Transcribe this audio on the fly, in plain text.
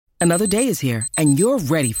Another day is here, and you're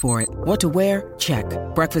ready for it. What to wear? Check.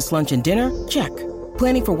 Breakfast, lunch, and dinner? Check.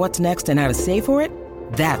 Planning for what's next and how to save for it?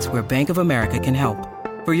 That's where Bank of America can help.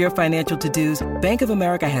 For your financial to-dos, Bank of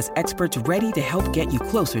America has experts ready to help get you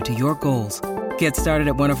closer to your goals. Get started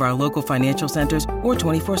at one of our local financial centers or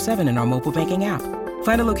 24/7 in our mobile banking app.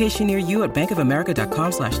 Find a location near you at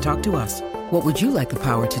bankofamerica.com/talktous. What would you like the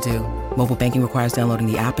power to do? Mobile banking requires downloading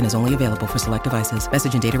the app and is only available for select devices.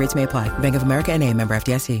 Message and data rates may apply. Bank of America N.A., member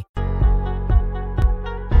FDIC.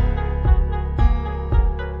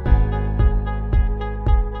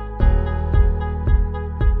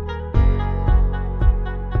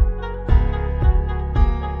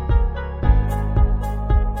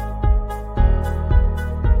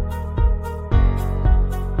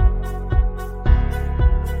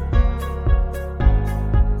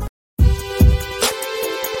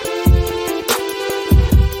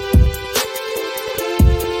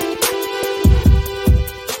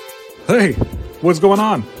 Hey, what's going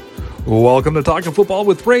on? Welcome to Talking Football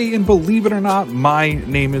with Ray, and believe it or not, my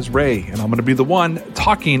name is Ray, and I'm going to be the one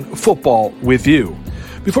talking football with you.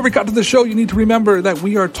 Before we got to the show, you need to remember that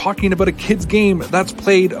we are talking about a kid's game that's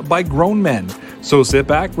played by grown men. So sit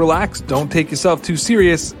back, relax, don't take yourself too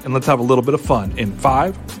serious, and let's have a little bit of fun in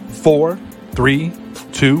 5, 4, 3,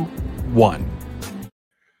 2, 1.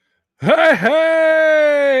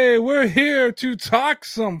 Hey, we're here to talk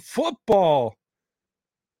some football.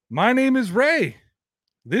 My name is Ray.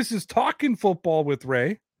 This is Talking Football with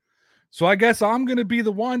Ray. So I guess I'm going to be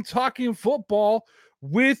the one talking football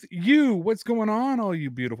with you. What's going on, all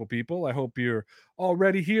you beautiful people? I hope you're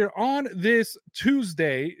already here on this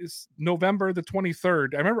Tuesday. It's November the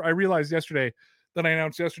 23rd. I realized yesterday that I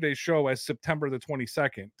announced yesterday's show as September the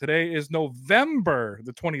 22nd. Today is November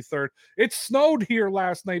the 23rd. It snowed here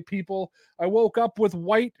last night, people. I woke up with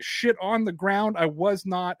white shit on the ground. I was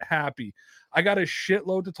not happy. I got a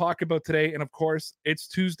shitload to talk about today, and of course, it's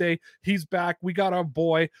Tuesday. He's back. We got our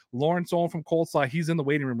boy, Lawrence Owen from Coldslaw. He's in the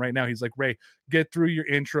waiting room right now. He's like, Ray, get through your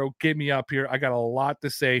intro. Get me up here. I got a lot to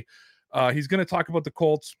say. He's going to talk about the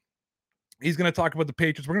Colts. He's going to talk about the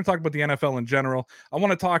Patriots. We're going to talk about the NFL in general. I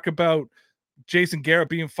want to talk about Jason Garrett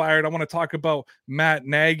being fired. I want to talk about Matt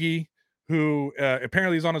Nagy, who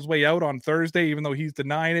apparently is on his way out on Thursday, even though he's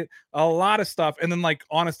denying it. A lot of stuff. And then, like,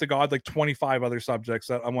 honest to God, like 25 other subjects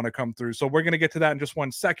that I want to come through. So we're going to get to that in just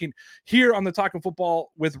 1 second here on the Talking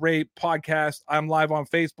Football with Ray podcast. I'm live on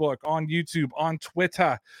Facebook, on YouTube, on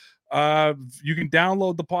Twitter. You can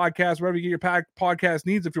download the podcast wherever you get your podcast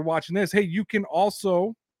needs. If you're watching this, hey, you can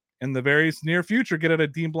also, in the very near future, get it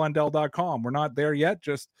at deanblundell.com. We're not there yet,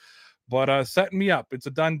 but setting me up. It's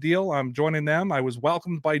a done deal. I'm joining them. I was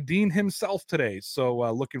welcomed by Dean himself today,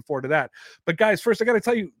 so looking forward to that. But guys, first I got to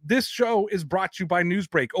tell you, this show is brought to you by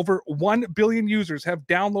Newsbreak. Over 1 billion users have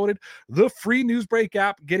downloaded the free Newsbreak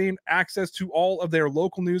app, getting access to all of their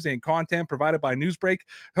local news and content provided by Newsbreak.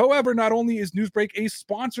 However, not only is Newsbreak a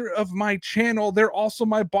sponsor of my channel, they're also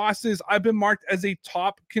my bosses. I've been marked as a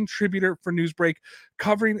top contributor for Newsbreak,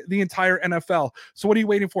 covering the entire NFL. So what are you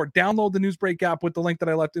waiting for? Download the Newsbreak app with the link that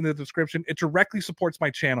I left in the description. It directly supports my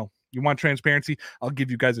channel. You want transparency? I'll give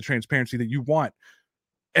you guys the transparency that you want.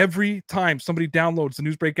 Every time somebody downloads the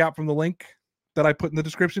Newsbreak app from the link that I put in the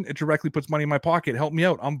description, it directly puts money in my pocket. Help me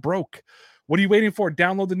out. I'm broke. What are you waiting for?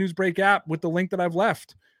 Download the Newsbreak app with the link that I've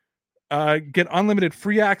left. Get unlimited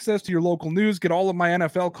free access to your local news. Get all of my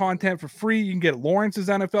NFL content for free. You can get Lawrence's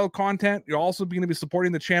NFL content. You're also going to be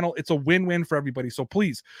supporting the channel. It's a win-win for everybody. So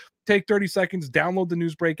please take 30 seconds, download the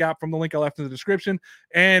Newsbreak app from the link I left in the description.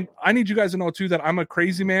 And I need you guys to know too that I'm a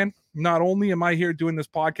crazy man. Not only am I here doing this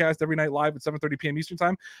podcast every night live at 7:30 p.m. Eastern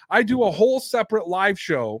time, I do a whole separate live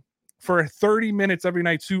show for 30 minutes every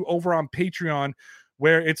night too over on Patreon,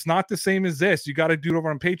 where it's not the same as this. You got to do it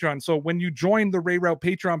over on Patreon. So when you join the Ray Route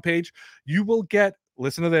Patreon page, you will get,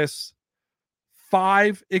 listen to this,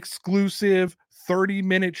 5 exclusive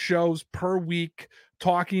 30-minute shows per week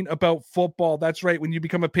talking about football. That's right. When you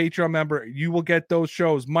become a Patreon member, you will get those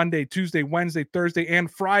shows Monday, Tuesday, Wednesday, Thursday, and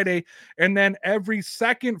Friday. And then every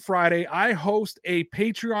second Friday, I host a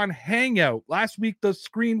Patreon hangout. Last week, the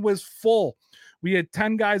screen was full. We had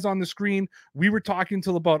 10 guys on the screen. We were talking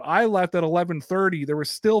till about, I left at 11:30. There were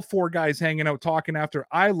still 4 guys hanging out talking after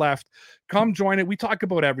I left. Come join it. We talk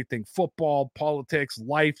about everything, football, politics,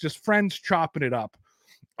 life, just friends chopping it up.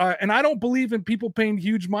 And I don't believe in people paying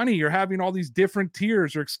huge money or having all these different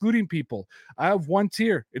tiers or excluding people. I have one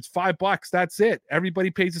tier. It's $5. That's it. Everybody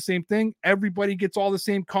pays the same thing. Everybody gets all the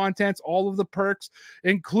same contents, all of the perks,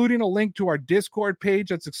 including a link to our Discord page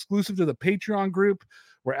that's exclusive to the Patreon group.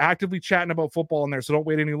 We're actively chatting about football in there, so don't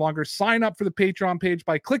wait any longer. Sign up for the Patreon page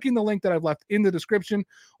by clicking the link that I've left in the description,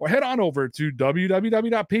 or head on over to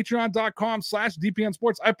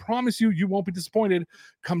www.patreon.com/dpnsports. I promise you, you won't be disappointed.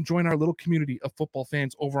 Come join our little community of football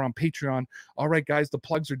fans over on Patreon. All right, guys, the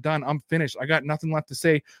plugs are done. I'm finished. I got nothing left to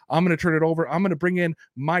say. I'm going to turn it over. I'm going to bring in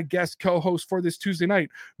my guest co-host for this Tuesday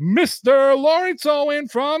night, Mr. Lawrence Owen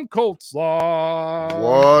from Colts Law.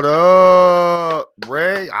 What up,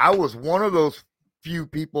 Ray? I was one of those few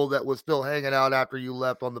people that was still hanging out after you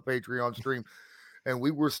left on the Patreon stream, and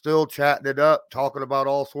we were still chatting it up, talking about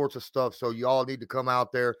all sorts of stuff. So y'all need to come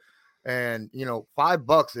out there, and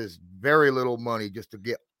 $5 is very little money just to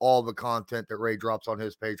get all the content that Ray drops on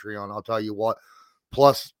his Patreon. I'll tell you what,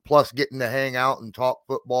 plus getting to hang out and talk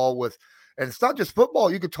football with, and it's not just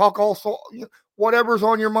football. You could talk also whatever's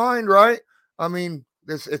on your mind, right? I mean,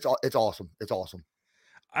 it's awesome. It's awesome.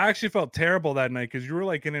 I actually felt terrible that night because you were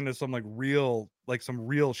like getting into some real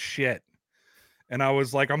shit. And I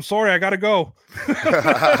was like, I'm sorry, I got to go.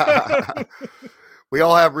 We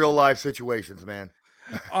all have real life situations, man.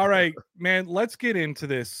 All right, man, let's get into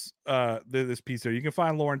this this piece here. You can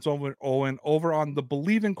find Lawrence Owen over on the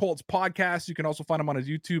Believe in Colts podcast. You can also find him on his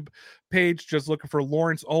YouTube page. Just looking for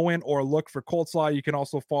Lawrence Owen, or look for Colts Law. You can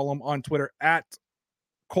also follow him on Twitter at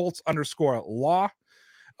Colts_law.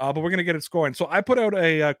 But we're going to get it scoring. So I put out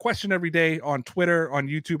a question every day on Twitter, on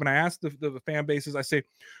YouTube, and I asked the fan bases, I say,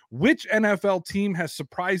 which NFL team has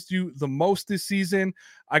surprised you the most this season?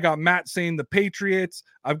 I got Matt saying the Patriots.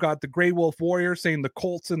 I've got the Grey Wolf Warrior saying the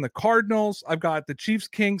Colts and the Cardinals. I've got the Chiefs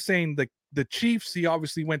King saying the Chiefs. He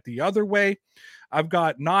obviously went the other way. I've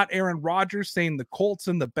got not Aaron Rodgers saying the Colts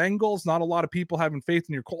and the Bengals. Not a lot of people having faith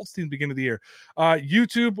in your Colts team at the beginning of the year.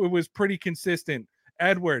 YouTube, it was pretty consistent.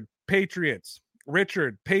 Edward, Patriots.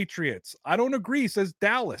 Richard, Patriots. I don't agree, says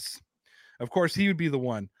Dallas. Of course, he would be the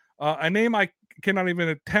one. A name I cannot even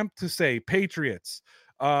attempt to say, Patriots.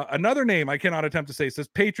 Another name I cannot attempt to say says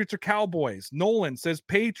Patriots or Cowboys. Nolan says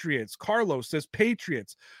Patriots. Carlos says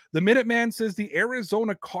Patriots. The Minuteman says the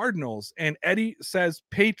Arizona Cardinals. And Eddie says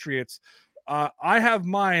Patriots. I have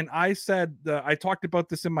mine. I said, I talked about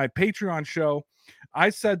this in my Patreon show. I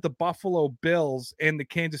said the Buffalo Bills and the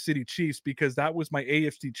Kansas City Chiefs because that was my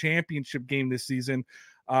AFC championship game this season.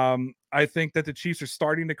 I think that the Chiefs are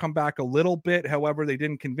starting to come back a little bit. However, they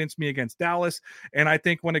didn't convince me against Dallas. And I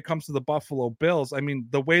think when it comes to the Buffalo Bills, I mean,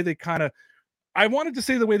 the way they I wanted to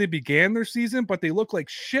say the way they began their season, but they looked like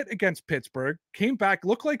shit against Pittsburgh, came back,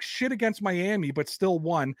 looked like shit against Miami, but still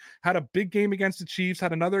won, had a big game against the Chiefs,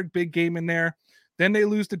 had another big game in there. Then they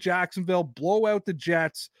lose to Jacksonville, blow out the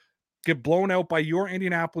Jets, get blown out by your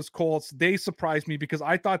Indianapolis Colts. They surprised me because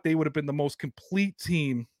I thought they would have been the most complete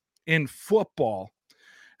team in football.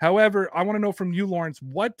 However, I want to know from you, Lawrence,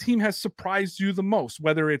 what team has surprised you the most,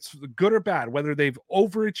 whether it's good or bad, whether they've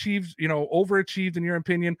overachieved in your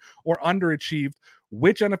opinion, or underachieved.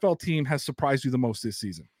 Which NFL team has surprised you the most this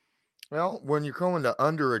season? Well, when you're going to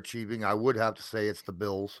underachieving, I would have to say it's the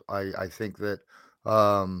Bills. I think that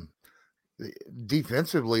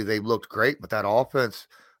defensively they've looked great, but that offense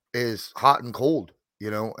is hot and cold,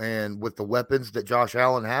 and with the weapons that Josh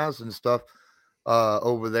Allen has and stuff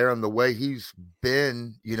over there and the way he's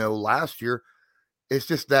been, last year, it's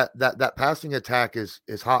just that passing attack is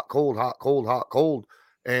hot, cold, hot, cold, hot, cold.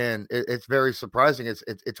 And it's very surprising.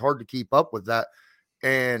 It's hard to keep up with that.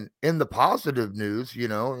 And in the positive news,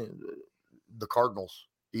 the Cardinals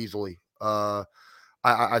easily. I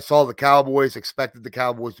saw the Cowboys, expected the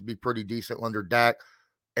Cowboys to be pretty decent under Dak.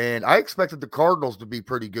 And I expected the Cardinals to be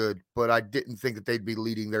pretty good, but I didn't think that they'd be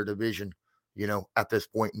leading their division, at this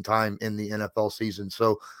point in time in the NFL season.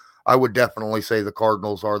 So I would definitely say the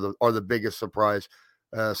Cardinals are the biggest surprise,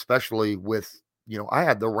 especially with, I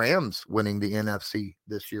had the Rams winning the NFC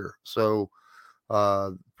this year. So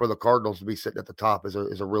for the Cardinals to be sitting at the top is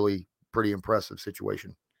a really pretty impressive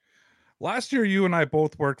situation. Last year, you and I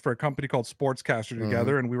both worked for a company called Sportscaster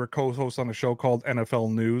together, and we were co-hosts on a show called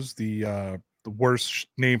NFL News, the worst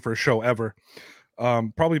name for a show ever.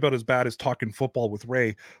 Probably about as bad as Talking Football with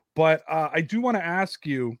Ray. But I do want to ask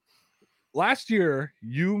you, last year,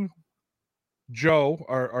 you, Joe,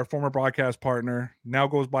 our former broadcast partner, now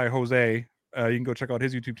goes by Jose. You can go check out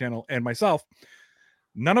his YouTube channel, and myself.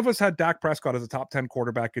 None of us had Dak Prescott as a top 10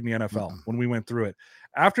 quarterback in the NFL when we went through it.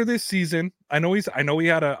 After this season, I know he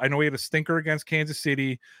had a stinker against Kansas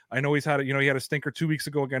City. I know he had a stinker 2 weeks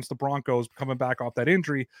ago against the Broncos coming back off that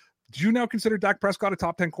injury. Do you now consider Dak Prescott a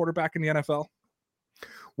top 10 quarterback in the NFL?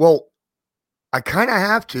 Well, I kind of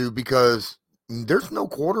have to, because there's no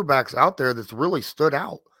quarterbacks out there that's really stood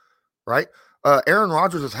out, right? Aaron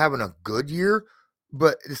Rodgers is having a good year,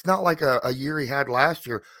 but it's not like a year he had last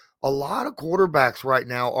year. a lot of quarterbacks right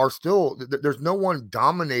now are still, there's no one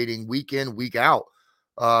dominating week in, week out.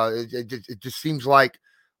 It just seems like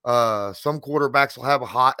some quarterbacks will have a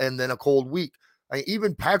hot and then a cold week. I mean,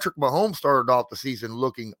 even Patrick Mahomes started off the season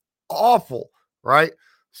looking awful, right?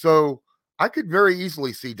 So I could very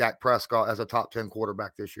easily see Dak Prescott as a top 10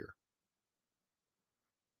 quarterback this year.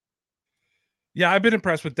 Yeah, I've been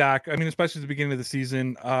impressed with Dak. I mean, especially at the beginning of the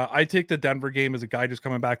season. I take the Denver game as a guy just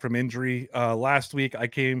coming back from injury. Last week, I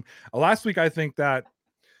think that,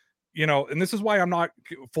 and this is why I'm not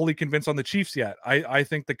fully convinced on the Chiefs yet. I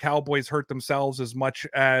think the Cowboys hurt themselves as much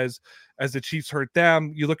as the Chiefs hurt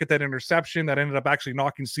them. You look at that interception that ended up actually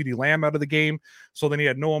knocking CeeDee Lamb out of the game. So then he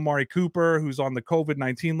had no Amari Cooper, who's on the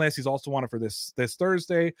COVID-19 list. He's also on it for this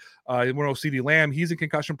Thursday. CeeDee Lamb, he's in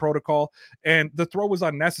concussion protocol. And the throw was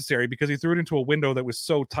unnecessary because he threw it into a window that was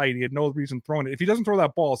so tight. He had no reason throwing it. If he doesn't throw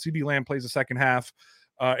that ball, CeeDee Lamb plays the second half.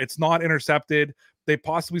 It's not intercepted. They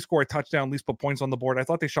possibly score a touchdown, at least put points on the board. I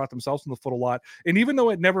thought they shot themselves in the foot a lot. And even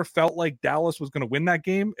though it never felt like Dallas was going to win that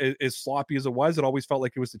game, as sloppy as it always felt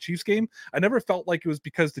like it was the Chiefs game. I never felt like it was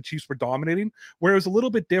because the Chiefs were dominating, where it was a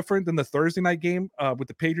little bit different than the Thursday night game with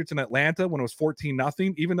the Patriots in Atlanta when it was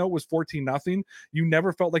 14-0. Even though it was 14-0, you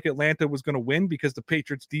never felt like Atlanta was going to win because the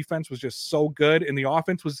Patriots defense was just so good. And the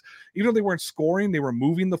offense was, even though they weren't scoring, they were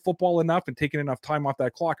moving the football enough and taking enough time off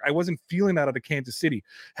that clock. I wasn't feeling that out of Kansas City.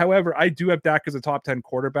 However, I do have Dak as a top 10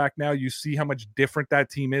 quarterback now. You see how much different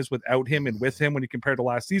that team is without him and with him when you compare to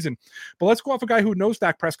last season. But let's go off a guy who knows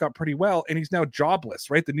Dak Prescott pretty well, and he's now jobless,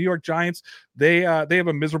 right? The New York Giants, they have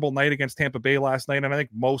a miserable night against Tampa Bay last night, and I think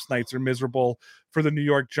most nights are miserable for the New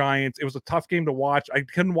York Giants. It was a tough game to watch. I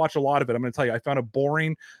couldn't watch a lot of it. I'm going to tell you, I found it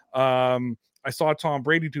boring. I saw Tom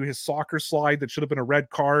Brady do his soccer slide that should have been a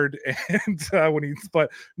red card, and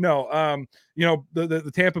the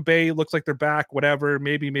Tampa Bay looks like they're back. Whatever,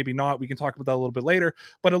 maybe not. We can talk about that a little bit later.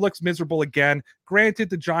 But it looks miserable again.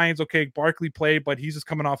 Granted, the Giants, okay, Barkley played, but he's just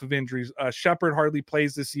coming off of injuries. Shepard hardly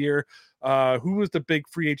plays this year. Who was the big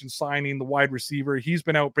free agent signing? The wide receiver. He's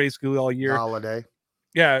been out basically all year. Holiday.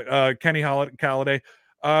 Yeah, Kenny Halladay.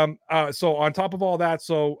 So on top of all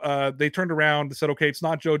that, they turned around and said, okay, it's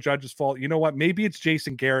not Joe Judge's fault. You know what? Maybe it's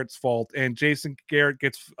Jason Garrett's fault. And Jason Garrett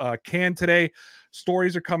gets canned today.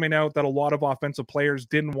 Stories are coming out that a lot of offensive players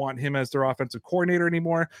didn't want him as their offensive coordinator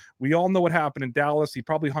anymore. We all know what happened in Dallas. He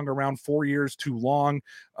probably hung around 4 years too long.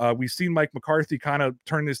 We've seen Mike McCarthy kind of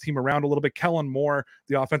turn this team around a little bit. Kellen Moore,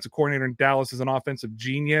 the offensive coordinator in Dallas, is an offensive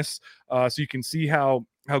genius. So you can see how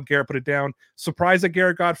Garrett put it down. Surprised that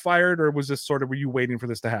Garrett got fired, or was this sort of, were you waiting for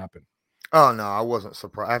this to happen? Oh no, I wasn't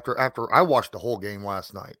surprised. After I watched the whole game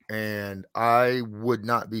last night, and I would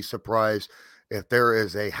not be surprised if there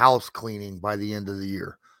is a house cleaning by the end of the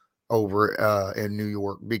year over in New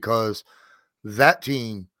York, because that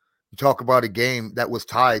team, you talk about a game that was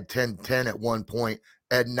tied 10-10 at one point,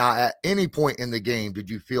 and not at any point in the game did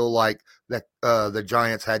you feel like that the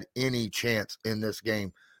Giants had any chance in this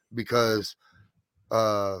game, because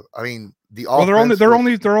I mean, the offense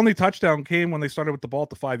their only touchdown came when they started with the ball at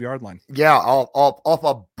the 5-yard line. Yeah, off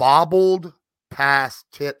a bobbled pass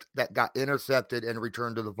tipped that got intercepted and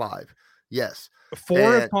returned to the 5. Yes.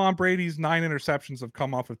 4 of Tom Brady's 9 interceptions have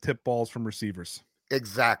come off of tip balls from receivers.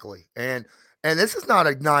 Exactly. And this is not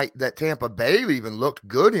a night that Tampa Bay even looked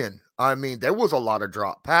good in. I mean, there was a lot of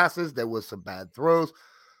drop passes. There was some bad throws.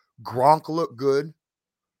 Gronk looked good.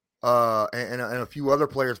 And a few other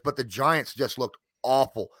players, but the Giants just looked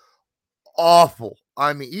awful.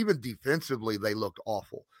 I mean, even defensively, they looked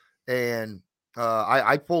awful. And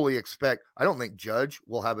I fully expect, I don't think Judge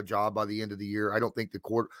will have a job by the end of the year. I don't think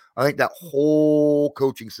I think that whole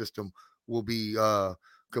coaching system will be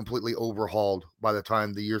completely overhauled by the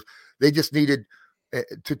time the years. They just needed,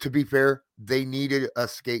 to be fair, they needed a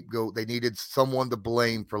scapegoat. They needed someone to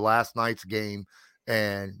blame for last night's game.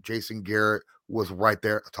 And Jason Garrett was right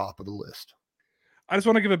there at the top of the list. I just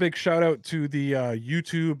want to give a big shout out to the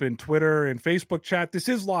YouTube and Twitter and Facebook chat. This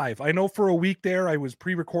is live. I know for a week there, I was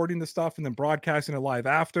pre-recording the stuff and then broadcasting it live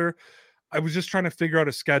after. I was just trying to figure out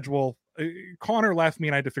a schedule. Connor left me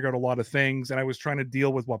and I had to figure out a lot of things. And I was trying to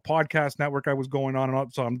deal with what podcast network I was going on and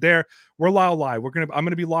up. So I'm there. We're live. I'm going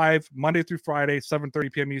to be live Monday through Friday,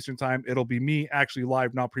 7:30 p.m. Eastern time. It'll be me actually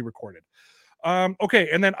live, not pre-recorded. Okay,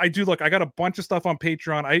 and then I got a bunch of stuff on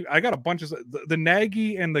Patreon. I got a bunch of the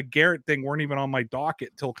Nagy and the Garrett thing weren't even on my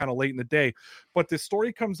docket till kind of late in the day, but this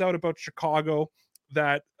story comes out about Chicago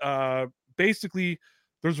that basically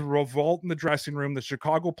there's a revolt in the dressing room. The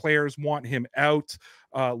Chicago players want him out.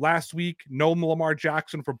 Last week, no Lamar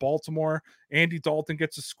Jackson for Baltimore. Andy Dalton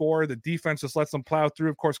gets a score. The defense just lets them plow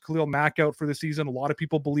through. Of course, Khalil Mack out for the season. A lot of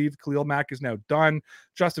people believe Khalil Mack is now done.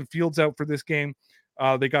 Justin Fields out for this game.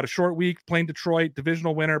 They got a short week playing Detroit,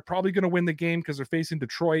 divisional winner, probably going to win the game because they're facing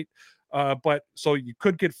Detroit. But so you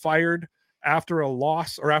could get fired after a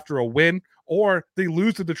loss or after a win, or they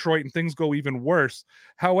lose to Detroit and things go even worse.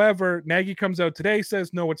 However, Nagy comes out today,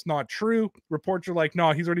 says, no, it's not true. Reports are like,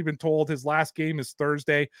 no, he's already been told his last game is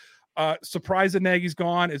Thursday. Surprised that Nagy's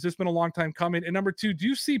gone. Has this been a long time coming? And number two, do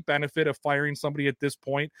you see benefit of firing somebody at this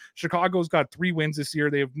point? Chicago's got 3 wins this year.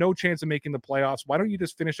 They have no chance of making the playoffs. Why don't you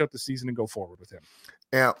just finish out the season and go forward with him?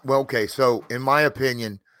 Yeah, well, okay. So in my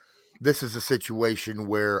opinion, this is a situation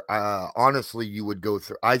where honestly you would go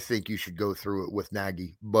through. I think you should go through it with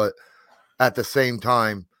Nagy, but at the same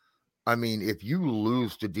time, I mean, if you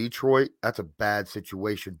lose to Detroit, that's a bad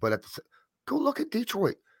situation. But go look at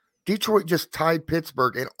Detroit. Detroit just tied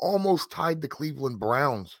Pittsburgh and almost tied the Cleveland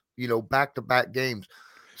Browns, back-to-back games.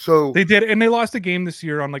 So they did, and they lost a game this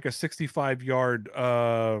year on like a 65-yard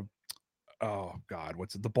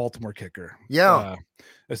what's it? The Baltimore kicker. Yeah.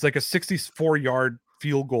 It's like a 64-yard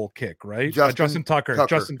field goal kick, right? Justin Tucker.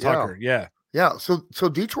 Justin Tucker. Yeah. Yeah. So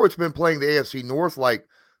Detroit's been playing the AFC North like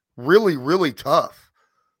really, really tough.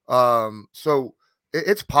 So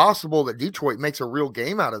it's possible that Detroit makes a real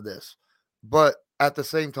game out of this, but at the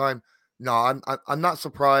same time, no, I'm not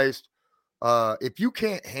surprised. If you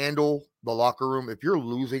can't handle the locker room, if you're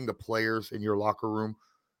losing the players in your locker room,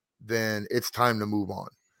 then it's time to move on.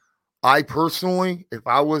 I personally, if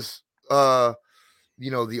I was, the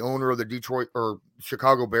owner of the Detroit or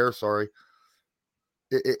Chicago Bears, sorry,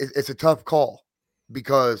 it's a tough call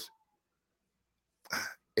because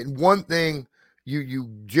in one thing you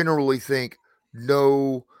generally think,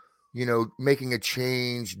 no, making a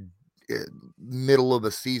change middle of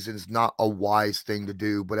a season is not a wise thing to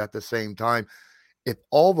do. But at the same time, if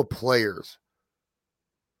all the players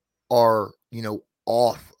are,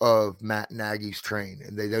 off of Matt Nagy's train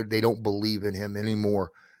and they don't believe in him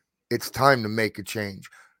anymore, it's time to make a change.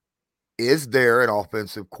 Is there an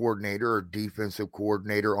offensive coordinator or defensive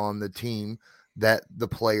coordinator on the team that the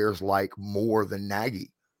players like more than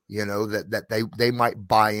Nagy? That they might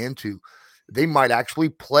buy into. They might actually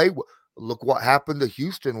play. Look what happened to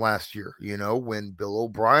Houston last year, when Bill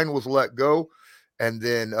O'Brien was let go. And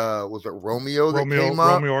then was it Romeo that came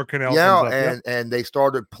up? Romeo Orcanel yeah, and they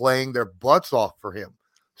started playing their butts off for him.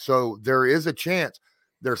 So there is a chance.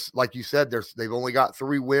 There's, like you said, they've only got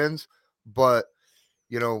 3 wins, but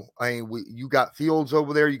you got Fields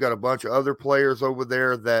over there, you got a bunch of other players over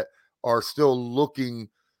there that are still looking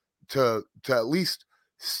to at least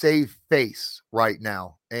save face right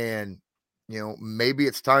now. And maybe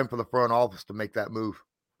it's time for the front office to make that move.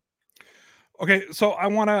 Okay, so I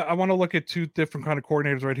want to look at 2 different kind of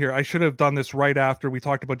coordinators right here. I should have done this right after we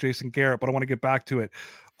talked about Jason Garrett, but I want to get back to it.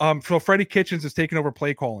 So Freddie Kitchens is taking over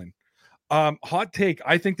play calling. Hot take.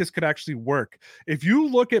 I think this could actually work. If you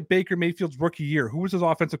look at Baker Mayfield's rookie year, who was his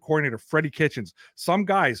offensive coordinator? Freddie Kitchens. Some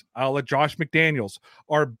guys, a la Josh McDaniels,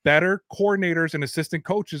 are better coordinators and assistant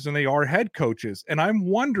coaches than they are head coaches. And I'm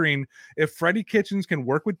wondering if Freddie Kitchens can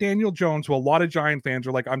work with Daniel Jones, who a lot of Giant fans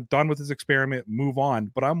are like, I'm done with this experiment, move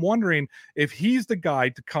on. But I'm wondering if he's the guy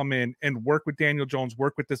to come in and work with Daniel Jones,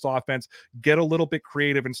 work with this offense, get a little bit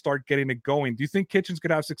creative and start getting it going. Do you think Kitchens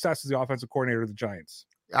could have success as the offensive coordinator of the Giants?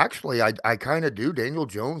 Actually, I kind of do. Daniel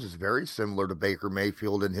Jones is very similar to Baker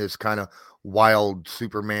Mayfield in his kind of wild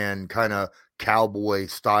Superman kind of cowboy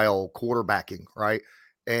style quarterbacking, right?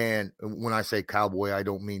 And when I say cowboy, I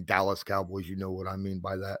don't mean Dallas Cowboys. You know what I mean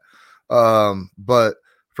by that. But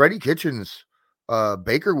Freddie Kitchens,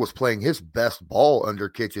 Baker was playing his best ball under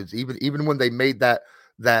Kitchens, even when they made that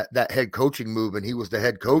head coaching move, and he was the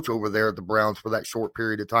head coach over there at the Browns for that short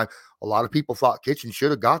period of time. A lot of people thought Kitchens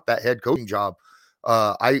should have got that head coaching job.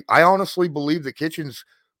 I honestly believe that Kitchens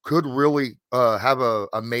could really have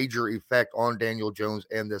a major effect on Daniel Jones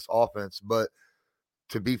and this offense. But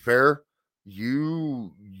to be fair,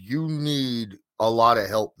 you need a lot of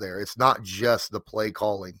help there. It's not just the play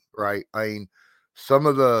calling, right? I mean, some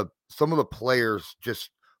of the players,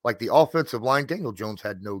 just like the offensive line, Daniel Jones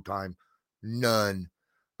had no time, none.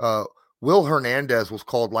 Will Hernandez was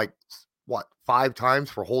called 5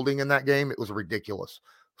 times for holding in that game. It was ridiculous.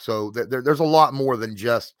 So there's a lot more than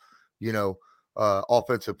just,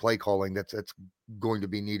 offensive play calling that's going to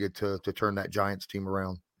be needed to turn that Giants team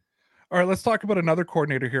around. All right, let's talk about another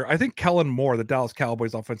coordinator here. I think Kellen Moore, the Dallas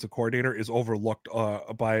Cowboys offensive coordinator, is overlooked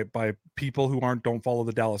by people who don't follow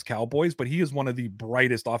the Dallas Cowboys, but he is one of the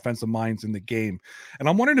brightest offensive minds in the game. And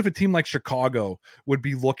I'm wondering if a team like Chicago would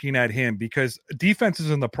be looking at him, because defense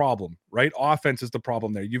isn't the problem, right? Offense is the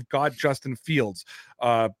problem there. You've got Justin Fields.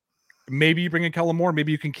 Maybe you bring in Kellen Moore.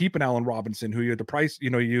 Maybe you can keep an Allen Robinson, who you had to price,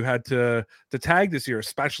 you had to tag this year,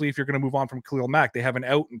 especially if you're going to move on from Khalil Mack. They have an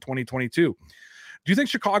out in 2022. Do you think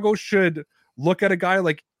Chicago should look at a guy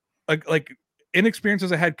like inexperienced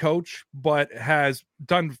as a head coach, but has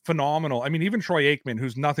done phenomenal? I mean, even Troy Aikman,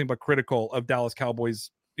 who's nothing but critical of Dallas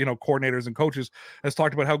Cowboys, coordinators and coaches, has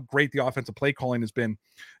talked about how great the offensive play calling has been.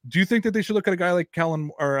 Do you think that they should look at a guy like Kellen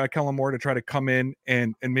Moore to try to come in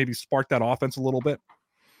and maybe spark that offense a little bit?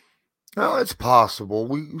 No, it's possible.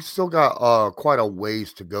 We still got quite a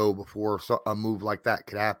ways to go before a move like that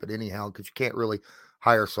could happen anyhow, because you can't really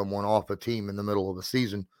hire someone off a team in the middle of a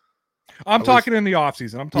season. I'm talking in the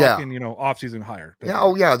offseason. I'm talking, Yeah. Offseason hire. Yeah.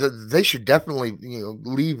 Oh, yeah. They should definitely,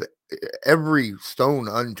 leave every stone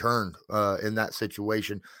unturned in that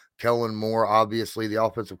situation. Kellen Moore, obviously the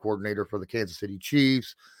offensive coordinator for the Kansas City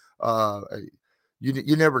Chiefs.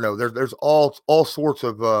 You never know. There's all sorts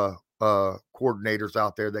of coordinators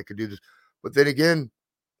out there that could do this. But then again,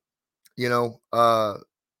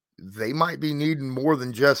 they might be needing more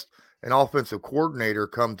than just an offensive coordinator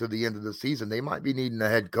come to the end of the season. They might be needing a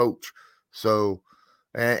head coach. So,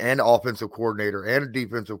 and offensive coordinator and a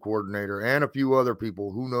defensive coordinator and a few other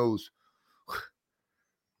people. Who knows?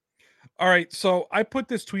 All right. So I put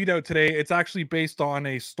this tweet out today. It's actually based on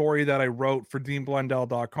a story that I wrote for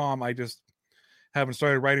DeanBlundell.com. I just haven't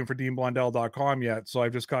started writing for DeanBlundell.com yet, so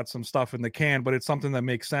I've just got some stuff in the can, but it's something that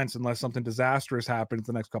makes sense unless something disastrous happens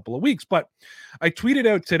the next couple of weeks. But I tweeted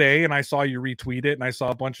out today, and I saw you retweet it, and I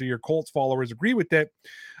saw a bunch of your Colts followers agree with it.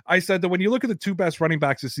 I said that when you look at the two best running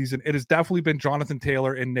backs this season, it has definitely been Jonathan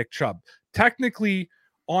Taylor and Nick Chubb. Technically,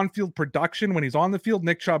 on-field production, when he's on the field,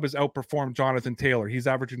 Nick Chubb has outperformed Jonathan Taylor. He's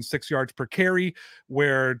averaging 6 yards per carry,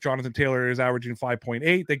 where Jonathan Taylor is averaging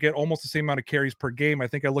 5.8. They get almost the same amount of carries per game. I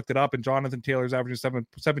think I looked it up, and Jonathan Taylor is averaging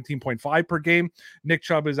 17.5 per game. Nick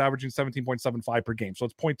Chubb is averaging 17.75 per game, so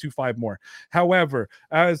it's 0.25 more. However,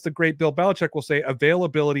 as the great Bill Belichick will say,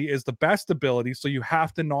 availability is the best ability, so you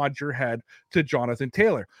have to nod your head to Jonathan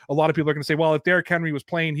Taylor. A lot of people are going to say, well, if Derrick Henry was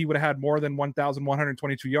playing, he would have had more than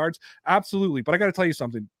 1,122 yards. Absolutely, but I got to tell you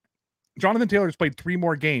something. Jonathan Taylor's played 3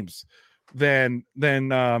 more games than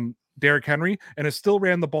Derrick Henry, and has still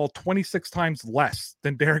ran the ball 26 times less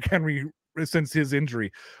than Derrick Henry since his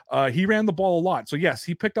injury. He ran the ball a lot. So yes,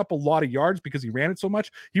 he picked up a lot of yards because he ran it so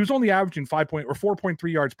much. He was only averaging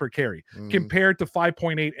 4.3 yards per carry compared to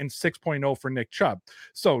 5.8 and 6.0 for Nick Chubb.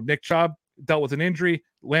 So Nick Chubb dealt with an injury,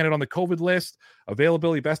 landed on the COVID list,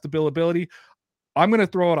 availability, best availability. I'm going to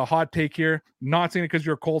throw out a hot take here. Not saying it because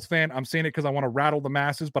you're a Colts fan. I'm saying it because I want to rattle the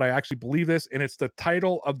masses, but I actually believe this, and it's the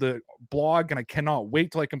title of the blog, and I cannot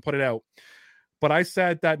wait till I can put it out. But I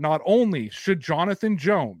said that not only should Jonathan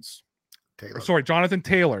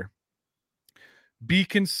Taylor be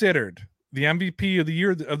considered the MVP of the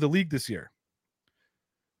year of the league this year,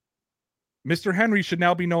 Mr. Henry should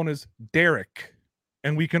now be known as Derrick,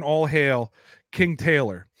 and we can all hail King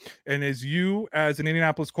Taylor. And as an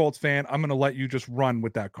Indianapolis Colts fan, I'm going to let you just run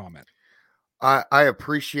with that comment. I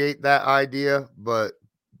appreciate that idea, but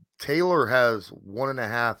Taylor has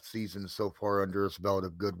 1.5 seasons so far under his belt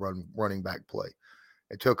of good running back play.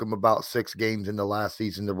 It took him about 6 games in the last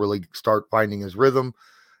season to really start finding his rhythm.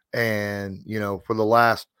 And, for the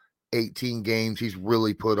last 18 games, he's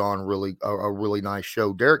really put on a really nice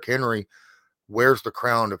show. Derrick Henry wears the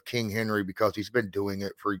crown of King Henry because he's been doing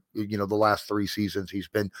it for, the last 3 seasons. He's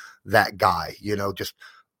been that guy, just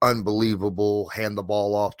unbelievable, hand the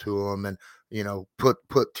ball off to him and,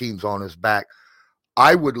 put teams on his back.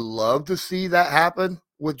 I would love to see that happen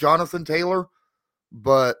with Jonathan Taylor,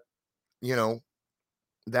 but,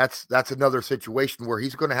 that's another situation where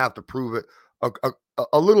he's going to have to prove it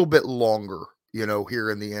a little bit longer,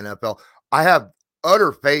 here in the NFL. I have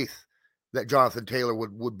utter faith that Jonathan Taylor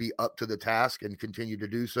would be up to the task and continue to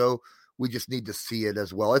do so. We just need to see it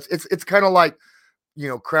as well. It's kind of like,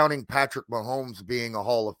 crowning Patrick Mahomes being a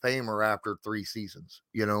Hall of Famer after 3 seasons,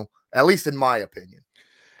 at least in my opinion.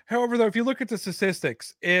 However, though, if you look at the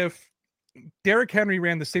statistics, if Derrick Henry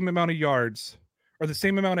ran the same amount of yards or the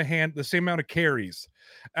same amount of carries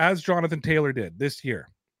as Jonathan Taylor did this year,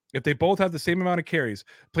 if they both had the same amount of carries,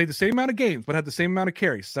 played the same amount of games, but had the same amount of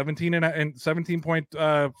carries, 17 and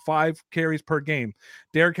 17.5 carries per game,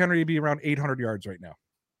 Derrick Henry would be around 800 yards right now.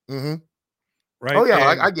 Mm-hmm. Right? Oh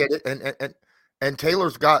yeah, I get it. And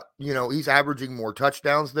Taylor's got, he's averaging more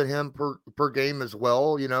touchdowns than him per game as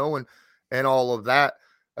well, and all of that.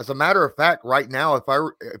 As a matter of fact, right now, if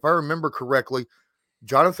I remember correctly,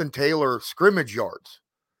 Jonathan Taylor scrimmage yards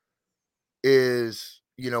is,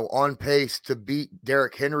 on pace to beat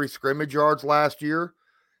Derrick Henry's scrimmage yards last year.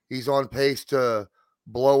 He's on pace to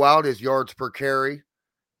blow out his yards per carry.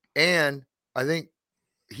 And I think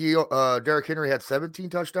Derrick Henry had 17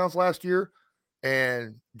 touchdowns last year,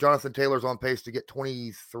 and Jonathan Taylor's on pace to get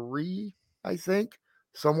 23, I think.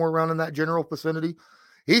 somewhere around in that general vicinity.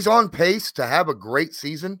 He's on pace to have a great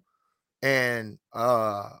season. And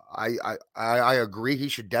I agree. He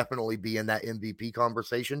should definitely be in that MVP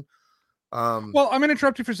conversation. Well, I'm going to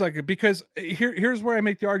interrupt you for a second because here's where I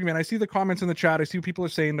make the argument. I see the comments in the chat. I see people are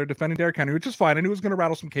saying they're defending Derrick Henry, which is fine. I knew it was going to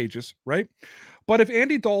rattle some cages, right? But if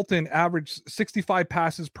Andy Dalton averaged 65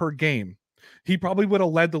 passes per game, he probably would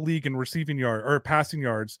have led the league in receiving yard or passing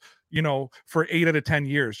yards, for 8 out of 10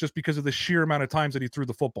 years, just because of the sheer amount of times that he threw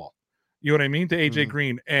the football. You know what I mean? To AJ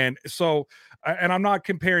Green. And so, and I'm not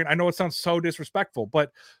comparing, I know it sounds so disrespectful,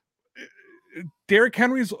 but Derrick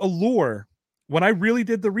Henry's allure, when I really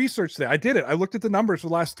did the research there, I did it. I looked at the numbers for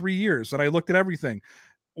the last 3 years and I looked at everything.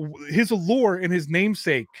 His allure and his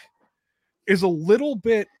namesake is a little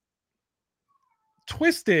bit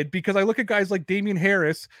twisted because I look at guys like Damian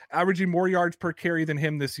Harris averaging more yards per carry than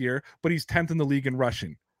him this year, but he's 10th in the league in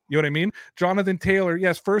rushing. You know what I mean? Jonathan Taylor,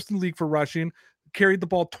 yes, first in the league for rushing, carried the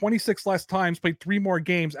ball 26 less times, played 3 more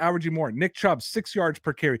games, averaging more. Nick Chubb, 6 yards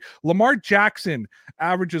per carry. Lamar Jackson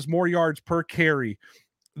averages more yards per carry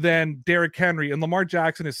than Derrick Henry, and Lamar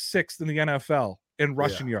Jackson is 6th in the NFL in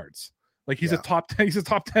rushing yards. Like he's a top 10, he's a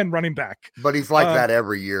top 10 running back. But he's like that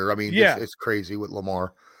every year. I mean, it's crazy with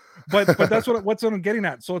Lamar. But that's what I'm getting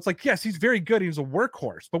at. So it's like, yes, he's very good. He's a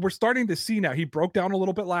workhorse, but we're starting to see now. He broke down a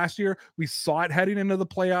little bit last year. We saw it heading into the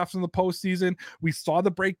playoffs and the postseason. We saw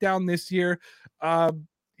the breakdown this year.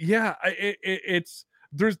 It's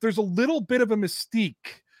there's a little bit of a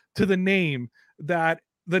mystique to the name that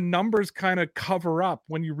the numbers kind of cover up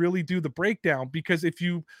when you really do the breakdown. Because if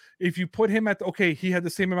you put him at he had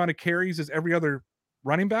the same amount of carries as every other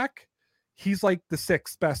running back, he's like the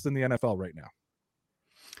 6th best in the NFL right now.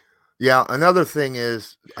 Yeah, another thing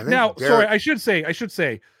is, I should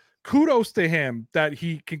say, kudos to him that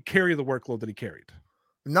he can carry the workload that he carried.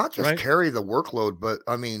 Not just carry the workload, but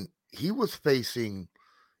I mean, he was facing,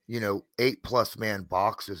 8+ man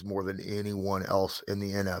boxes more than anyone else in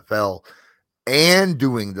the NFL, and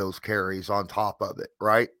doing those carries on top of it,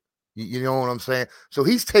 right? You know what I'm saying? So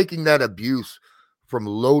he's taking that abuse from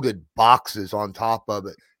loaded boxes on top of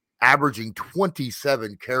it, averaging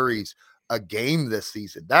 27 carries a game this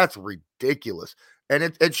season. That's ridiculous.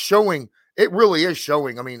 And it's showing, it really is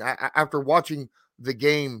showing. I mean, after watching the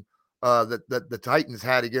game that the Titans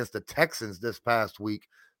had against the Texans this past week,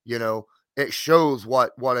 it shows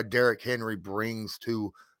what a Derrick Henry brings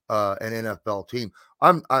to an NFL team.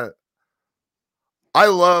 I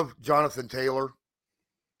love Jonathan Taylor,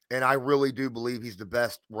 and I really do believe he's the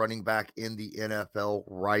best running back in the NFL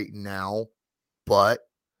right now, but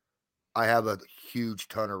I have a huge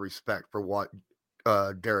ton of respect for what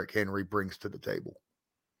Derrick Henry brings to the table.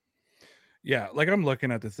 Yeah, like I'm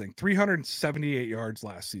looking at the thing, 378 yards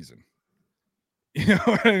last season. You know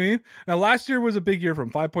what I mean? Now, last year was a big year for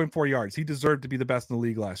him, 5.4 yards. He deserved to be the best in the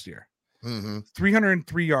league last year.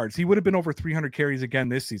 303 yards. He would have been over 300 carries again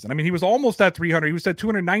this season. I mean, he was almost at 300. He was at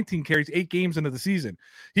 219 carries 8 games into the season.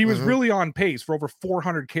 He was really on pace for over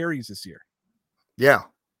 400 carries this year. Yeah.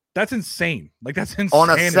 That's insane. Like, that's insane. On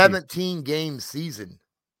a 17-game season,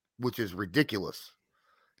 which is ridiculous.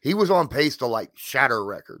 He was on pace to, shatter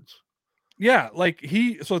records. Yeah,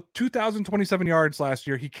 2,027 yards last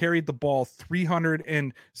year. He carried the ball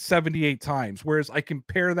 378 times. Whereas I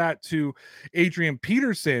compare that to Adrian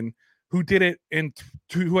Peterson, who did it in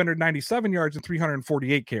 297 yards and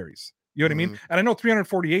 348 carries. You know what I mean? And I know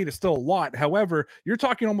 348 is still a lot. However, you're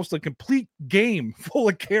talking almost a complete game full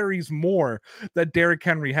of carries more that Derrick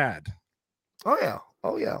Henry had. Oh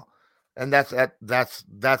yeah. And that's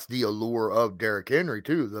the allure of Derrick Henry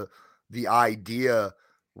too. The idea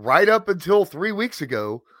right up until 3 weeks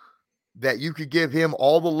ago that you could give him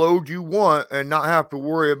all the load you want and not have to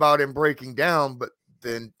worry about him breaking down, but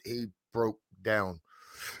then he broke down.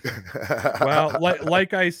 Well,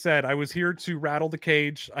 like I said, I was here to rattle the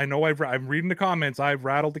cage. I know I'm reading the comments. I've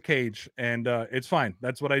rattled the cage, and it's fine.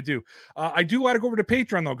 That's what I do. I do want to go over to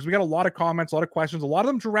Patreon though, because we got a lot of comments, a lot of questions, a lot of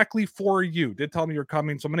them directly for you. Did tell me you're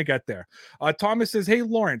coming, so I'm gonna get there. Thomas says, "Hey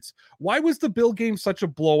Lawrence, why was the Bill game such a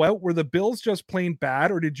blowout? Were the Bills just plain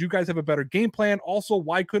bad, or did you guys have a better game plan? Also,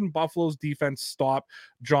 why couldn't Buffalo's defense stop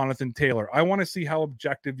Jonathan Taylor? I want to see how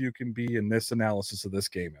objective you can be in this analysis of this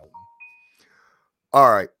game, Elton." All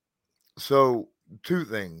right. So 2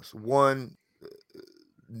 things. One,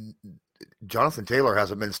 Jonathan Taylor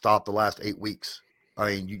hasn't been stopped the last 8 weeks.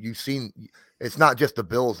 I mean, you've seen, it's not just the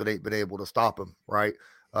Bills that ain't been able to stop him, right?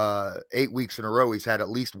 8 weeks in a row, he's had at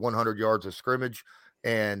least 100 yards of scrimmage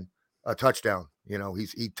and a touchdown.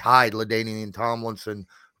 He tied LaDainian Tomlinson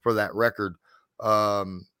for that record.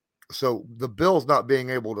 So the Bills not being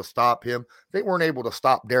able to stop him, they weren't able to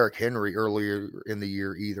stop Derrick Henry earlier in the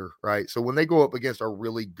year either, right? So when they go up against a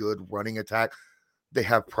really good running attack, they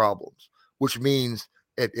have problems, which means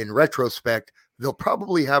in retrospect, they'll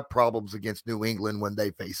probably have problems against New England when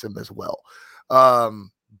they face him as well.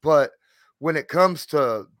 But when it comes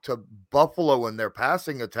to Buffalo and their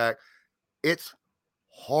passing attack, it's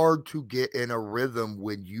hard to get in a rhythm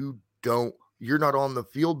when you're not on the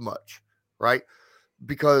field much, right?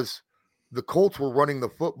 Because the Colts were running the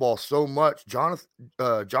football so much.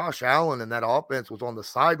 Josh Allen and that offense was on the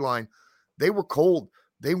sideline. They were cold.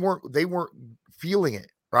 They weren't feeling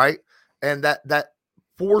it, right? And that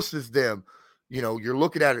forces them. You're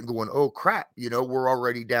looking at it and going, "Oh crap!" We're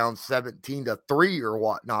already down 17-3 or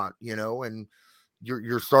whatnot. And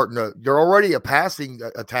you're starting to. They're already a passing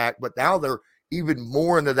attack, but now they're even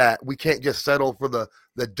more into that. We can't just settle for the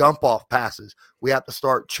dump off passes. We have to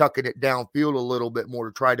start chucking it downfield a little bit more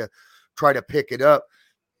to try to pick it up.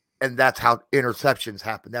 And that's how interceptions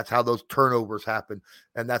happen. That's how those turnovers happen.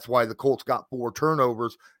 And that's why the Colts got 4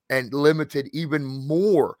 turnovers and limited even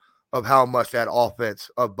more of how much that offense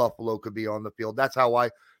of Buffalo could be on the field. That's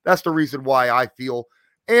the reason why I feel,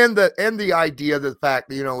 and the idea, the fact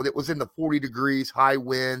that, it was in the 40 degrees, high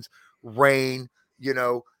winds, rain,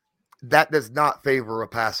 that does not favor a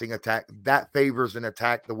passing attack. That favors an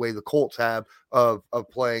attack the way the Colts have of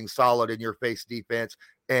playing solid in your face defense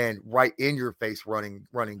and right in your face running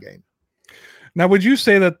game. Now, would you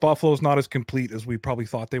say that Buffalo's not as complete as we probably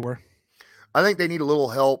thought they were? I think they need a little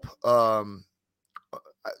help.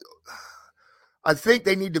 I think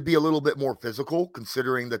they need to be a little bit more physical,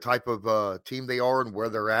 considering the type of team they are and where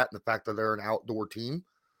they're at, and the fact that they're an outdoor team.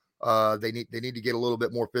 They need to get a little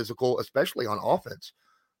bit more physical, especially on offense.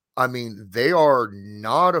 I mean, they are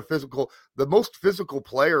not the most physical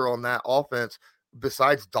player on that offense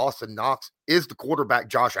besides Dawson Knox is the quarterback,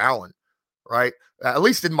 Josh Allen, right? At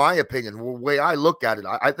least in my opinion, the way I look at it,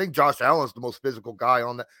 I think Josh Allen is the most physical guy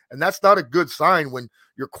on that. And that's not a good sign when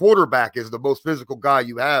your quarterback is the most physical guy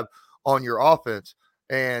you have on your offense.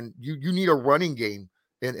 And you need a running game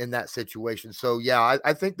in that situation. So, yeah,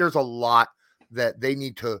 I think there's a lot that they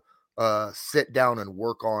need to sit down and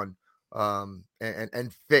work on.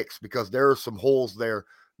 And fix, because there are some holes there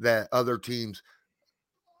that other teams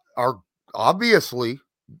are obviously,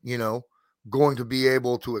 going to be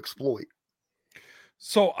able to exploit.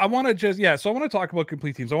 So I want to talk about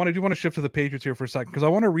complete teams. I want to shift to the Patriots here for a second, because I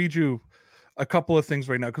want to read you a couple of things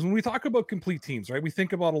right now. Because when we talk about complete teams, right, we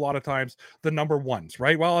think about a lot of times the number ones,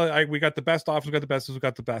 right? Well, we got the best offense, we got the best, we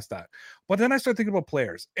got the best at. But then I started thinking about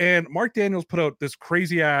players, and Mark Daniels put out this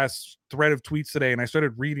crazy ass thread of tweets today, and I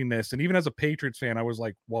started reading this, and even as a Patriots fan, I was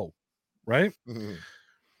like, whoa, right? Mm-hmm.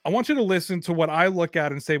 I want you to listen to what I look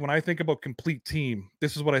at and say, when I think about complete team,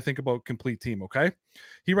 this is what I think about complete team, okay?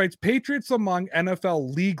 He writes, Patriots among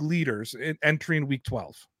NFL league leaders entering week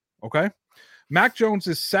 12, okay? Mac Jones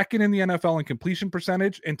is second in the NFL in completion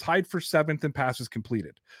percentage and tied for 7th in passes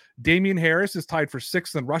completed. Damian Harris is tied for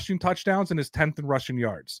 6th in rushing touchdowns and is 10th in rushing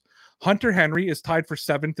yards. Hunter Henry is tied for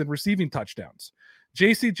 7th in receiving touchdowns.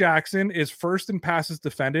 J.C. Jackson is 1st in passes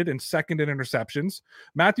defended and 2nd in interceptions.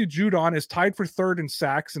 Matthew Judon is tied for 3rd in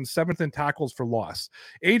sacks and 7th in tackles for loss.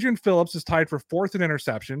 Adrian Phillips is tied for 4th in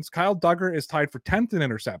interceptions. Kyle Duggar is tied for 10th in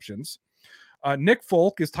interceptions. Nick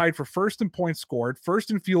Folk is tied for 1st in points scored,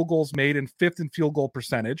 1st in field goals made, and 5th in field goal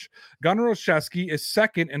percentage. Gunnar Olszewski is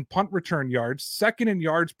 2nd in punt return yards, 2nd in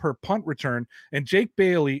yards per punt return, and Jake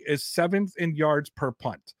Bailey is 7th in yards per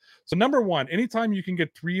punt. So number one, anytime you can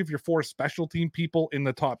get 3 of your 4 special team people in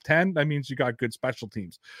the top 10, that means you got good special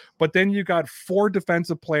teams. But then you got 4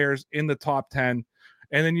 defensive players in the top 10.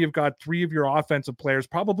 And then you've got 3 of your offensive players,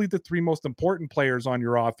 probably the 3 most important players on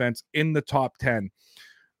your offense, in the top 10.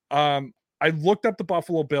 I looked up the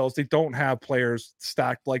Buffalo Bills. They don't have players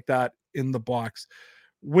stacked like that in the box.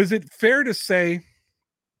 Was it fair to say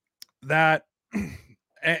that,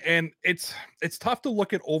 and it's tough to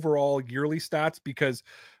look at overall yearly stats, because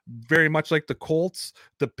very much like the Colts,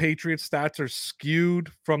 the Patriots stats are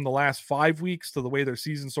skewed from the last 5 weeks to the way their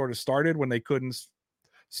season sort of started, when they couldn't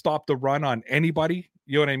stop the run on anybody.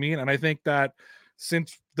 You know what I mean? And I think that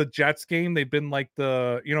since the Jets game, they've been like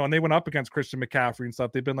and they went up against Christian McCaffrey and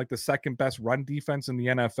stuff. They've been like the 2nd best run defense in the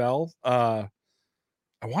NFL. I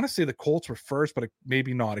want to say the Colts were 1st, but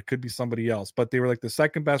maybe not. It could be somebody else, but they were like the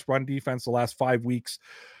 2nd best run defense the last 5 weeks.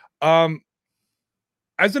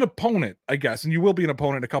 As an opponent, I guess, and you will be an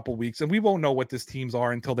opponent in a couple weeks, and we won't know what this teams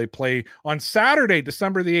are until they play on Saturday,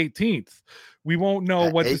 December the 18th. We won't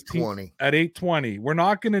know what this team at 8:20. We're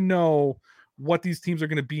not going to know what these teams are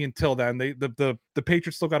going to be until then. The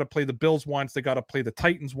Patriots still got to play the Bills once. They got to play the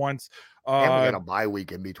Titans once. And we got a bye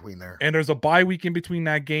week in between there. And there's a bye week in between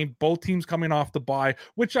that game. Both teams coming off the bye,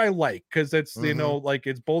 which I like because it's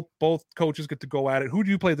it's both coaches get to go at it. Who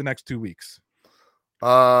do you play the next 2 weeks?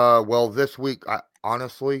 Well, this week,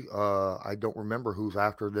 honestly, I don't remember who's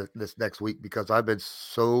after this next week because I've been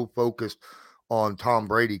so focused on Tom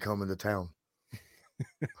Brady coming to town.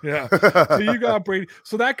 Yeah. So you got Brady.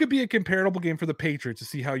 So that could be a comparable game for the Patriots to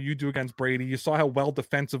see how you do against Brady. You saw how well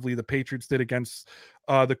defensively the Patriots did against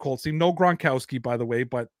the Colts team. No Gronkowski, by the way,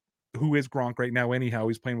 but who is Gronk right now anyhow?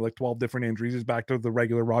 He's playing with like 12 different injuries. He's back to the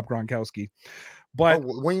regular Rob Gronkowski. But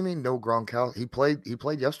what do you mean no Gronkowski? He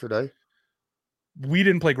played yesterday. We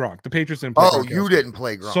didn't play Gronk. The Patriots didn't play Gronkowski. You didn't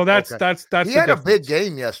play Gronk. So that's he had a big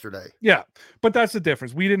game yesterday. Yeah, but that's the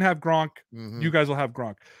difference. We didn't have Gronk. Mm-hmm. You guys will have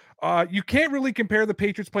Gronk. You can't really compare the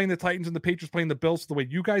Patriots playing the Titans and the Patriots playing the Bills the way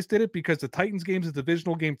you guys did it because the Titans game is a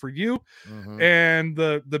divisional game for you, and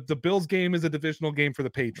the Bills game is a divisional game for the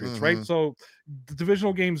Patriots, right? So the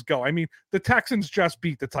divisional games go. I mean, the Texans just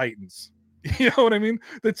beat the Titans. You know what I mean?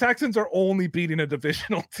 The Texans are only beating a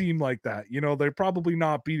divisional team like that. You know, they're probably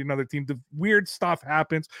not beating another team. The weird stuff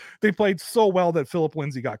happens. They played so well that Philip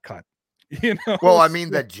Lindsay got cut. You know? Well, I mean,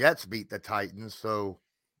 the Jets beat the Titans, so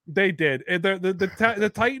they did.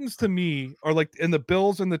 The Titans to me are like, and the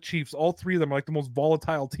Bills and the Chiefs, all three of them are like the most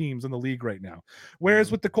volatile teams in the league right now.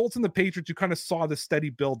 Whereas with the Colts and the Patriots, you kind of saw the steady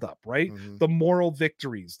build up, right? The moral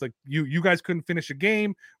victories. Like you guys couldn't finish a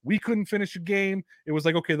game, we couldn't finish a game. It was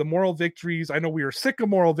like, okay, the moral victories. I know we were sick of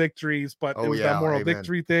moral victories, but it was that moral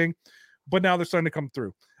victory thing. But now they're starting to come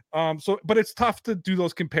through. But it's tough to do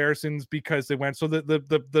those comparisons because they went. So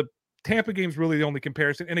the Tampa game's really the only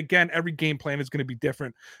comparison. And again, every game plan is going to be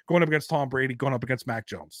different going up against Tom Brady, going up against Mac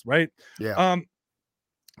Jones, right? Yeah.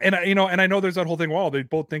 And I know there's that whole thing. Well, they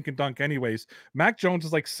both think and dunk anyways. Mac Jones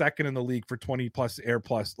is like second in the league for 20 plus air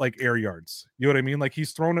yards. You know what I mean? Like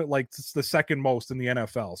he's thrown it like it's the second most in the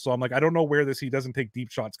NFL. So I'm like, I don't know where he doesn't take deep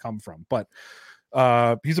shots come from, but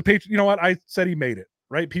he's a Patriot. You know what? I said he made it,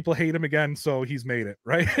 right? People hate him again. So he's made it,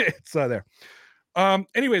 right? It's there.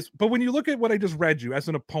 Anyways, but when you look at what I just read you as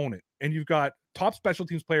an opponent and you've got top special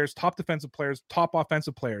teams players, top defensive players, top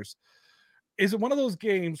offensive players, is it one of those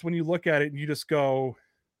games when you look at it and you just go,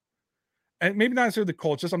 and maybe not necessarily the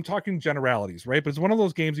Colts, just I'm talking generalities, right? But it's one of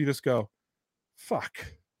those games you just go, fuck.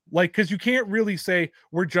 Like, because you can't really say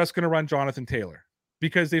we're just going to run Jonathan Taylor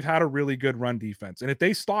because they've had a really good run defense. And if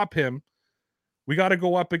they stop him, we got to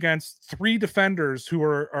go up against three defenders who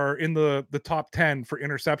are in the top 10 for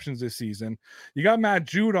interceptions this season. You got Matt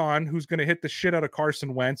Judon, who's going to hit the shit out of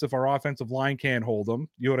Carson Wentz if our offensive line can't hold him.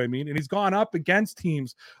 You know what I mean? And he's gone up against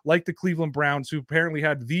teams like the Cleveland Browns, who apparently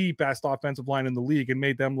had the best offensive line in the league and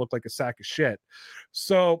made them look like a sack of shit.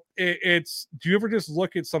 So it's, do you ever just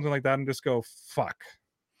look at something like that and just go, fuck?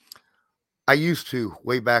 I used to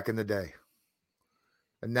way back in the day.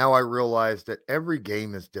 And now I realize that every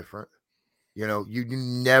game is different. You know, you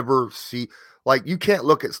never see, like, you can't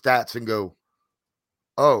look at stats and go,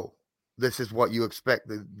 oh, this is what you expect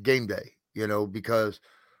the game day, you know, because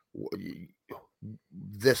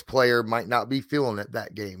this player might not be feeling it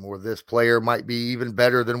that game, or this player might be even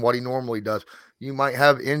better than what he normally does. You might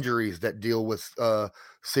have injuries that deal with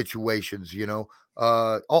situations, you know,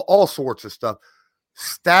 all sorts of stuff.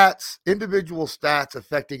 Stats, individual stats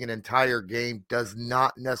affecting an entire game does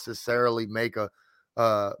not necessarily make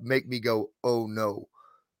me go, oh no.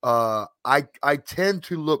 I tend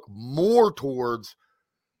to look more towards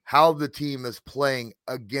how the team is playing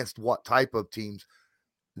against what type of teams.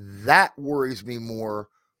 That worries me more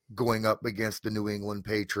going up against the New England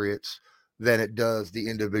Patriots than it does the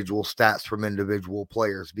individual stats from individual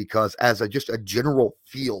players, because as just a general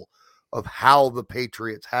feel of how the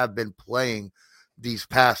Patriots have been playing these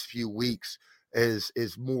past few weeks is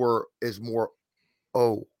more,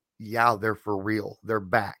 oh yeah, they're for real. They're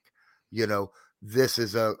back. You know, this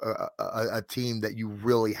is a team that you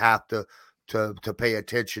really have to pay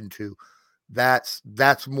attention to. That's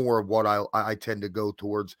more of what I tend to go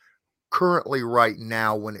towards currently right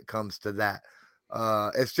now when it comes to that.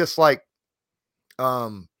 It's just like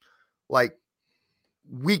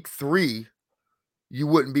week 3, you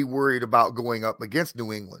wouldn't be worried about going up against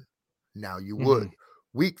New England. Now you would.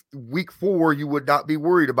 Week 4, you would not be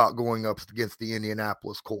worried about going up against the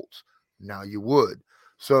Indianapolis Colts. Now you would.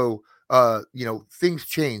 So, you know, things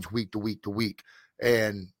change week to week to week.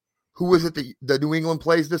 And who is it that the New England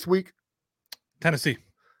plays this week? Tennessee.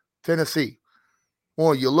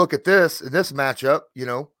 Well, you look at this, in this matchup, you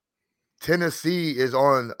know, Tennessee is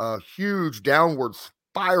on a huge downward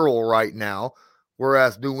spiral right now,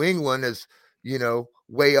 whereas New England is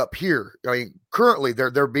way up here. I mean, currently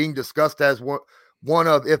they're being discussed as one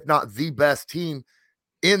of, if not the best team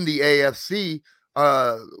in the AFC.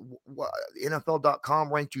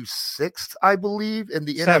 NFL.com ranked you 6th, I believe, in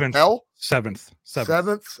the NFL.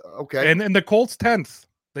 7th. Okay. And the Colts 10th.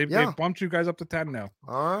 They bumped you guys up to 10 now.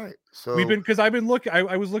 All right. So I've been looking.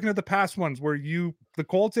 I was looking at the past ones where the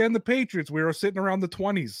Colts and the Patriots, we were sitting around the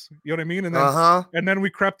 20s. You know what I mean? And then we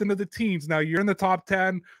crept into the teens. Now you're in the top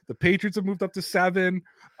 10. The Patriots have moved up to 7.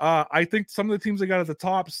 I think some of the teams they got at the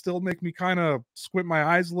top still make me kind of squint my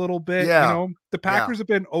eyes a little bit. Yeah. The Packers have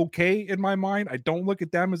been okay in my mind. I don't look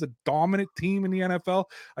at them as a dominant team in the NFL.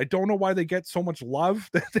 I don't know why they get so much love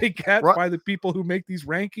that they get by the people who make these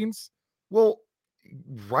rankings. Well,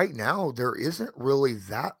 right now there isn't really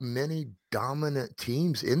that many dominant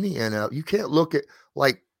teams in the NFL. You can't look at,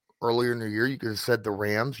 like, earlier in the year, you could have said the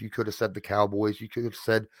Rams, you could have said the Cowboys, you could have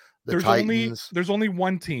said the Titans. There's only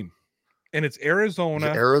one team, and it's Arizona.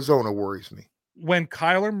 Arizona worries me. When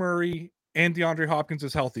Kyler Murray and DeAndre Hopkins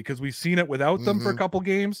is healthy, because we've seen it without them for a couple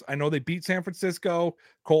games. I know they beat San Francisco.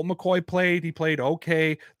 Colt McCoy played. He played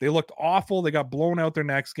okay. They looked awful. They got blown out their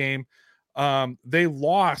next game. They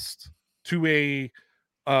lost to a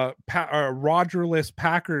Rogerless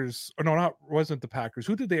Packers. Or no, wasn't the Packers.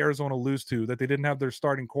 Who did the Arizona lose to that they didn't have their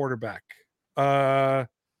starting quarterback? Was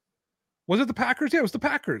it the Packers? Yeah, it was the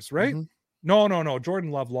Packers, right? No.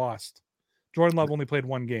 Jordan Love lost. Jordan Love only played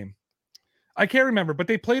one game. I can't remember, but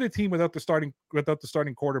they played a team without the starting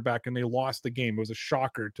quarterback, and they lost the game. It was a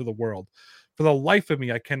shocker to the world. For the life of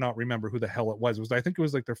me, I cannot remember who the hell it was. I think it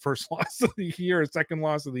was like their first loss of the year or second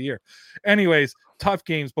loss of the year. Anyways, tough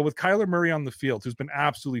games, but with Kyler Murray on the field, who's been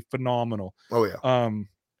absolutely phenomenal. Oh yeah.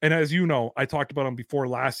 And as you know, I talked about him before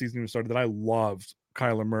last season started that I loved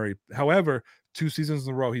Kyler Murray. However, 2 seasons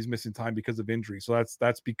in a row he's missing time because of injury, so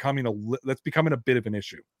that's becoming a bit of an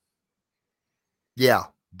issue. Yeah.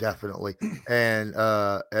 Definitely. And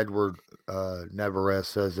Edward Neverez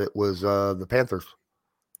says it was the Panthers.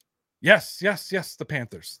 Yes, the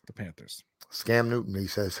Panthers. Scam Newton, he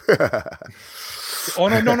says. Oh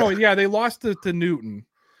no. Yeah, they lost to Newton.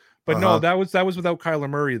 But no, that was without Kyler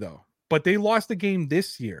Murray though. But they lost a game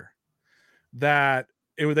this year they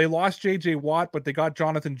lost JJ Watt, but they got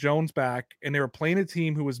Jonathan Jones back, and they were playing a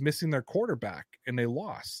team who was missing their quarterback, and they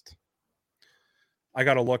lost. I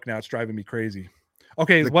gotta look now, it's driving me crazy.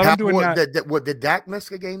 Okay, I'm doing that. Did Dak miss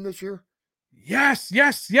a game this year? Yes.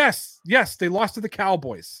 They lost to the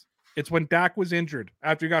Cowboys. It's when Dak was injured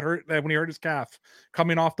after he got hurt, when he hurt his calf.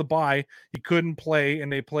 Coming off the bye, he couldn't play, and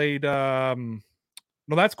they played. No,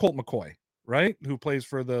 that's Colt McCoy, right? Who plays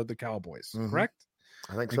for the Cowboys, correct?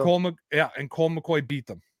 I think and so. Colt McCoy beat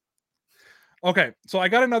them. Okay, so I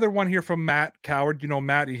got another one here from Matt Coward. You know,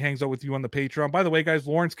 Matt, he hangs out with you on the Patreon. By the way, guys,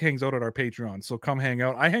 Lawrence hangs out at our Patreon, so come hang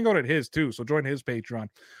out. I hang out at his too, so join his Patreon.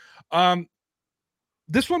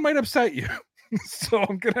 This one might upset you, so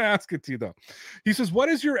I'm going to ask it to you, though. He says, what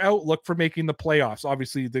is your outlook for making the playoffs?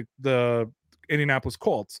 Obviously, the Indianapolis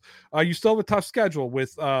Colts. You still have a tough schedule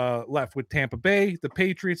left with Tampa Bay, the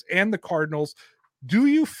Patriots, and the Cardinals. Do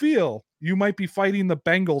you feel you might be fighting the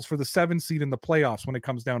Bengals for the 7th seed in the playoffs when it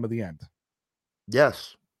comes down to the end?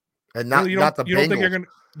 Yes, and not the Bengals. You don't think you're going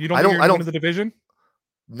to win the division?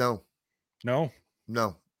 No,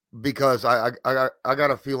 because I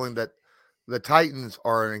got a feeling that the Titans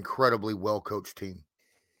are an incredibly well coached team.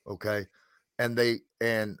 Okay, and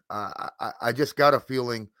I just got a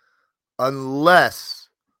feeling, unless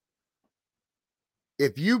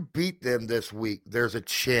if you beat them this week, there's a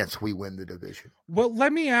chance we win the division. Well,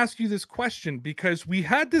 let me ask you this question, because we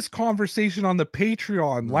had this conversation on the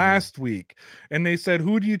Patreon last week, and they said,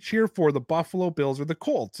 who do you cheer for, the Buffalo Bills or the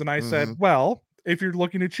Colts? And I said, well, if you're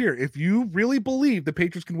looking to cheer, if you really believe the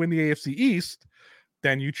Patriots can win the AFC East,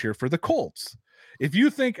 then you cheer for the Colts. If you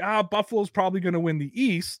think, Buffalo's probably going to win the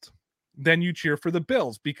East, then you cheer for the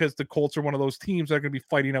Bills, because the Colts are one of those teams that are going to be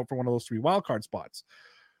fighting out for one of those 3 wildcard spots.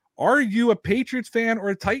 Are you a Patriots fan or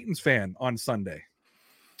a Titans fan on Sunday?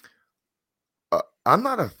 I'm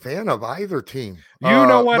not a fan of either team. You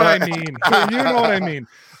know what I mean. You know what I mean.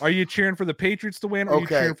 Are you cheering for the Patriots to win, or are you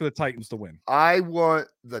cheering for the Titans to win? I want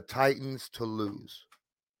the Titans to lose.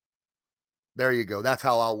 There you go. That's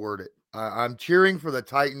how I'll word it. I'm cheering for the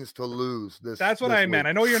Titans to lose this. That's what I meant.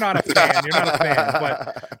 I know you're not a fan. You're not a fan,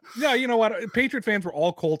 but yeah, you know what? Patriot fans were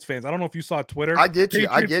all Colts fans. I don't know if you saw Twitter. I get you.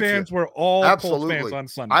 Patriot fans were all Colts fans on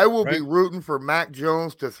Sunday. I will be rooting for Mac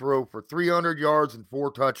Jones to throw for 300 yards and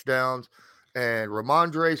 4 touchdowns, and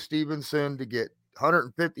Ramondre Stevenson to get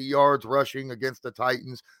 150 yards rushing against the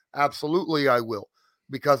Titans. Absolutely, I will,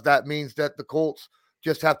 because that means that the Colts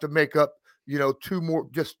just have to make up, 2 more,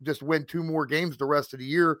 just win 2 more games the rest of the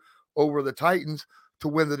year over the Titans to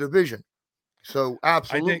win the division. So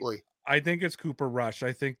absolutely. I think it's Cooper Rush.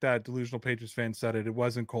 I think that delusional Patriots fan said it. It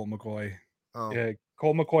wasn't Colt McCoy. Oh. Yeah,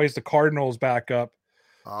 Colt McCoy is the Cardinals backup.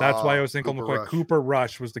 That's why I was thinking Cooper McCoy. Rush. Cooper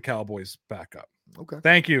Rush was the Cowboys backup. Okay.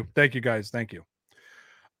 Thank you, guys. Thank you.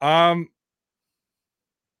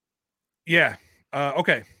 Yeah.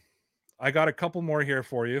 Okay. I got a couple more here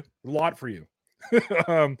for you. A lot for you.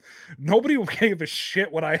 Nobody gave a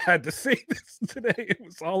shit what I had to say this today. It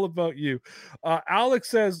was all about you. Alex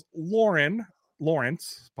says,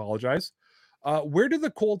 Lawrence, apologize. Where do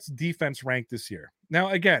the Colts defense rank this year? Now,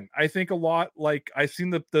 again, I think a lot like I've seen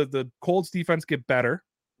the Colts defense get better,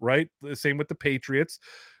 right? The same with the Patriots.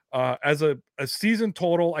 As a season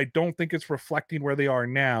total, I don't think it's reflecting where they are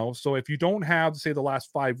now. So if you don't have, say, the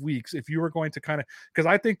last 5 weeks, if you were going to kind of, because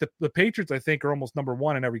I think the Patriots, I think, are almost number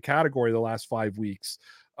one in every category the last 5 weeks.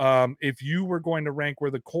 If you were going to rank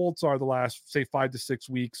where the Colts are the last, say, 5 to 6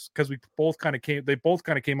 weeks, because they both kind of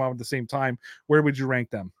came out at the same time, where would you rank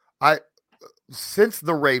them? Since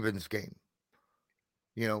the Ravens game,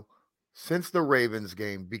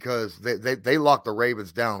 because they locked the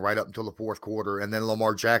Ravens down right up until the fourth quarter, and then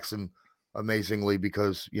Lamar Jackson, amazingly,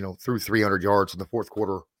 because threw 300 yards in the fourth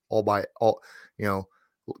quarter,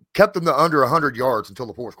 kept them to under 100 yards until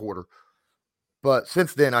the fourth quarter. But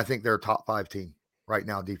since then, I think they're a top 5 team right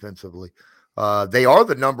now defensively. They are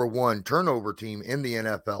the number 1 turnover team in the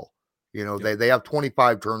NFL. They have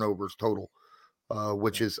 25 turnovers total,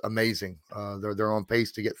 which is amazing. They're on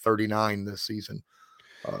pace to get 39 this season.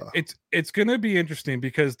 It's going to be interesting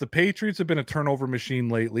because the Patriots have been a turnover machine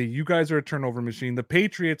lately. You guys are a turnover machine. The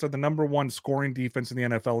Patriots are the number 1 scoring defense in the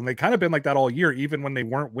NFL, and they kind of been like that all year, even when they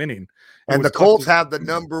weren't winning. And the Colts have the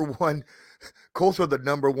number 1. Colts are the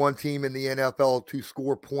number 1 team in the NFL to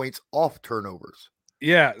score points off turnovers.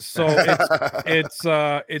 Yeah, so it's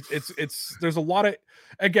there's a lot of,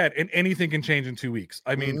 again, and anything can change in 2 weeks.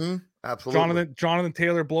 I mean, absolutely. Jonathan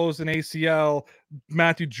Taylor blows an ACL,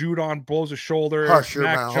 Matthew Judon blows a shoulder, Hush your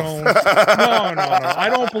Mac mouth. Jones. No, I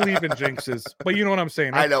don't believe in jinxes, but you know what I'm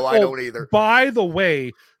saying. I know, I don't either. By the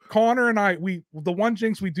way, Connor and I, the one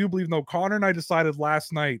jinx we do believe, though, Connor and I decided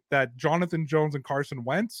last night that Jonathan Jones and Carson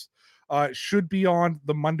Wentz should be on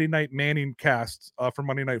the Monday Night Manning cast for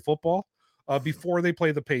Monday Night Football. Before they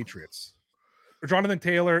play the Patriots, Jonathan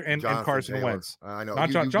Taylor and Carson Wentz. I know.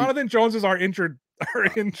 Jonathan Jones is our injured.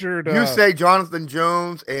 You say Jonathan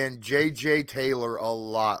Jones and JJ Taylor a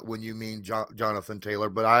lot when you mean Jonathan Taylor,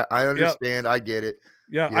 but I understand. Yep. I get it.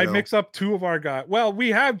 Yeah, I mix up 2 of our guys. Well, we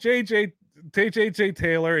have JJ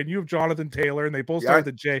Taylor and you have Jonathan Taylor, and they both start with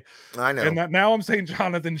the J. I know. And now I'm saying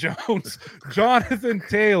Jonathan Jones. Jonathan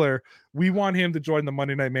Taylor, we want him to join the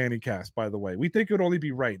Monday Night Manning cast, by the way. We think it would only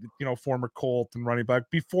be right, former Colt and running back,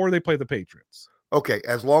 before they play the Patriots. Okay,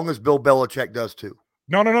 as long as Bill Belichick does too.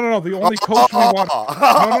 No. The only coach we want.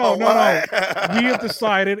 No. We have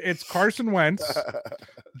decided it's Carson Wentz,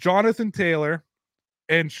 Jonathan Taylor,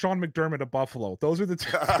 and Sean McDermott of Buffalo. Those are the 3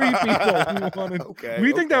 people we wanted.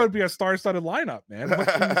 We think that would be a star-studded lineup, man. What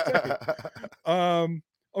can you say?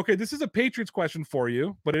 Okay, this is a Patriots question for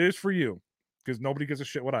you, but it is for you because nobody gives a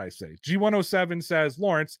shit what I say. G107 says,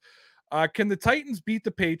 Lawrence, can the Titans beat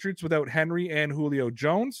the Patriots without Henry and Julio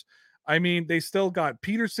Jones? I mean, they still got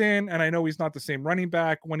Peterson, and I know he's not the same running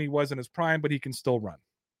back when he was in his prime, but he can still run.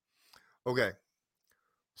 Okay.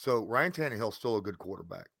 So Ryan Tannehill's still a good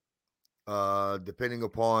quarterback. Depending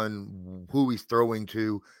upon who he's throwing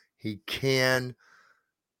to, he can.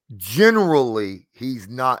 Generally, he's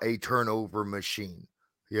not a turnover machine.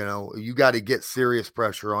 You got to get serious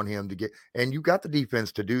pressure on him and you got the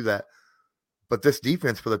defense to do that. But this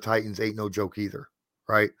defense for the Titans ain't no joke either,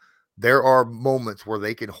 right? There are moments where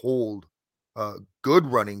they can hold good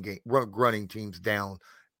running teams down,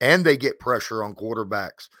 and they get pressure on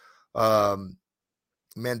quarterbacks.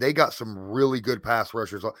 Man, they got some really good pass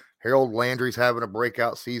rushers. Harold Landry's having a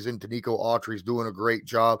breakout season. Danico Autry's doing a great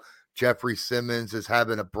job. Jeffrey Simmons is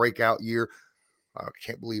having a breakout year. I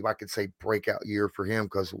can't believe I could say breakout year for him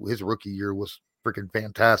because his rookie year was freaking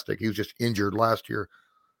fantastic. He was just injured last year.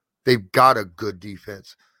 They've got a good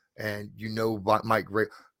defense. And Mike Ray,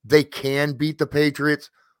 they can beat the Patriots,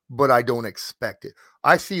 but I don't expect it.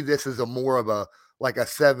 I see this as more of a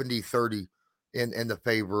 70-30 in the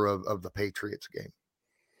favor of the Patriots game.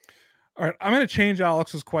 All right, I'm going to change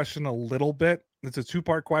Alex's question a little bit. It's a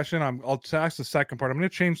 2-part question. I'll ask the second part. I'm going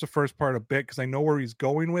to change the first part a bit because I know where he's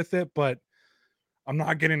going with it, but I'm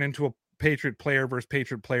not getting into a Patriot player versus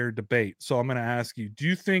Patriot player debate. So I'm going to ask you, do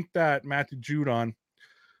you think that Matthew Judon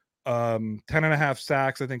 10.5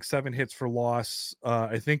 sacks, I think 7 hits for loss.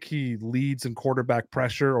 I think he leads in quarterback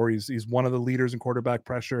pressure, or he's one of the leaders in quarterback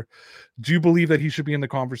pressure. Do you believe that he should be in the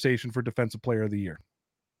conversation for Defensive Player of the Year?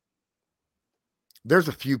 There's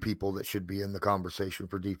a few people that should be in the conversation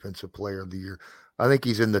for Defensive Player of the Year. I think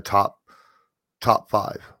he's in the top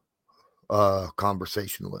 5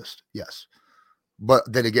 conversation list. Yes. But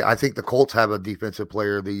then again, I think the Colts have a Defensive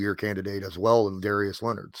Player of the Year candidate as well, in Darius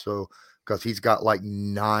Leonard. So, because he's got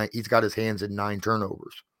he's got his hands in 9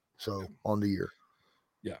 turnovers. So on the year.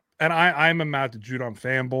 Yeah. And I'm a Matt Judon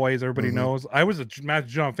fanboy, as everybody knows. I was a Matt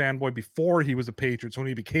Judon fanboy before he was a Patriot. So when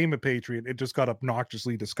he became a Patriot, it just got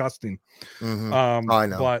obnoxiously disgusting. I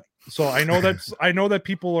know. But so I know that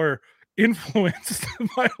people are influenced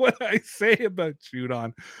by what I say about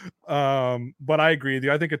Judon. But I agree with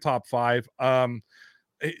you. I think a top 5.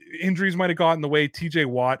 Injuries might have gotten in the way. TJ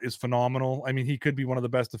Watt is phenomenal. I mean, he could be one of the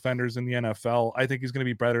best defenders in the NFL. I think he's going to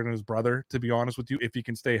be better than his brother, to be honest with you, if he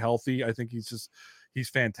can stay healthy. I think he's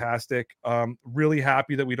fantastic. Really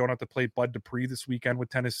happy that we don't have to play Bud Dupree this weekend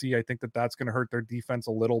with Tennessee. I think that's going to hurt their defense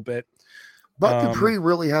a little bit. Bud Dupree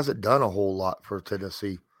really hasn't done a whole lot for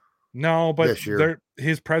Tennessee. No, but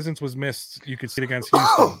his presence was missed. You could see it against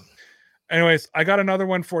Houston. Anyways, I got another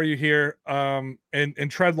one for you here. And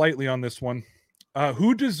tread lightly on this one.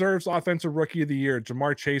 Who deserves Offensive Rookie of the Year,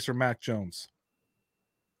 Jamar Chase or Mac Jones?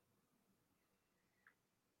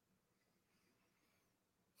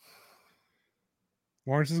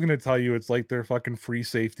 Lawrence is going to tell you it's like their fucking free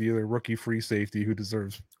safety, their rookie free safety who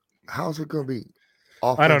deserves. How's it going to be?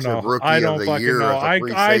 I don't know. I don't fucking know.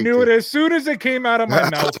 I knew it as soon as it came out of my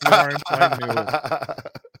mouth, Lawrence. I knew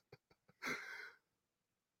it.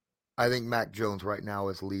 I think Mac Jones right now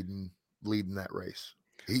is leading that race.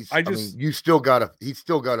 He's still gotta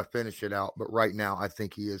finish it out, but right now I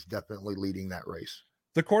think he is definitely leading that race.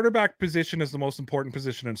 The quarterback position is the most important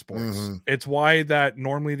position in sports. It's why that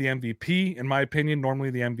normally the MVP, in my opinion,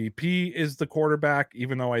 is the quarterback,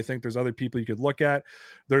 even though I think there's other people you could look at.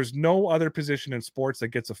 There's no other position in sports that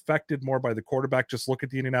gets affected more by the quarterback. Just look at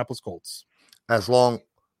the Indianapolis Colts. Look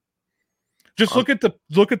at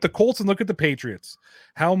the Colts and look at the Patriots.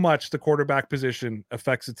 How much the quarterback position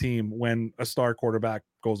affects a team when a star quarterback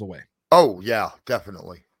goes away. Oh yeah,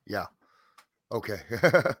 definitely. Yeah. Okay.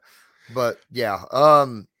 But yeah,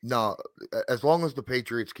 no, as long as the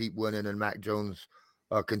Patriots keep winning and Mac Jones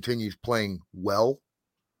continues playing well,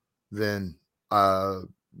 then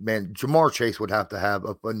man, Jamar Chase would have to have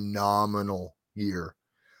a phenomenal year.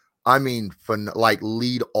 I mean,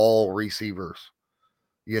 lead all receivers,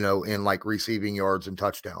 in like receiving yards and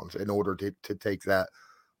touchdowns in order to take that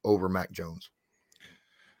over Mac Jones.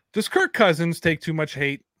 Does Kirk Cousins take too much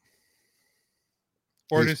hate?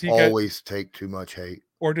 Or does he always take too much hate?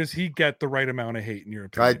 Or does he get the right amount of hate in your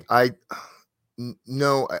opinion?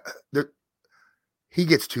 No, he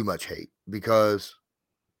gets too much hate because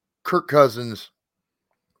Kirk Cousins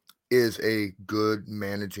is a good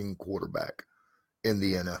managing quarterback in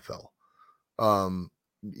the NFL.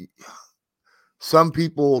 Some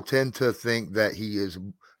people tend to think that he is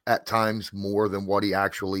at times more than what he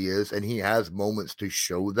actually is, and he has moments to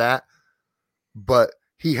show that, but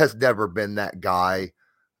he has never been that guy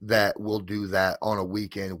that will do that on a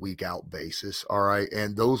week in, week out basis. All right.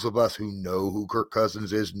 And those of us who know who Kirk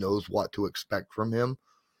Cousins is knows what to expect from him.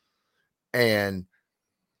 And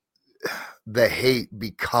the hate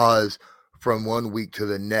because from one week to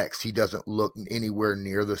the next, he doesn't look anywhere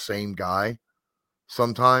near the same guy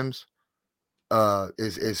sometimes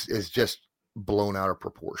is just blown out of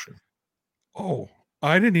proportion. Oh,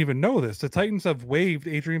 I didn't even know this. The Titans have waived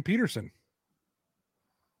Adrian Peterson.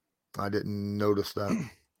 I didn't notice that.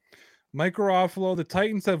 Mike Garofalo, the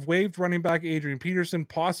Titans have waived running back Adrian Peterson.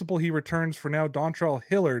 Possible he returns for now. Dontrell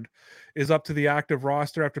Hillard is up to the active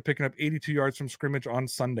roster after picking up 82 yards from scrimmage on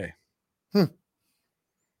Sunday. No,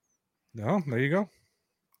 there you go.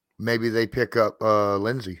 Maybe they pick up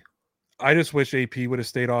Lindsey. I just wish AP would have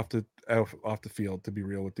stayed off the field, to be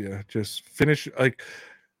real with you. Just finish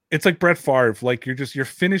it's like Brett Favre. Like you're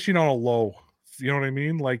finishing on a low. You know what I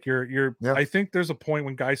mean? Like you're I think there's a point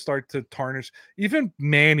when guys start to tarnish. Even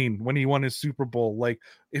Manning, when he won his Super Bowl, like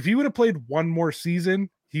if he would have played one more season,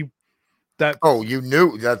 you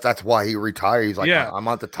knew that's why he retired. He's like, I'm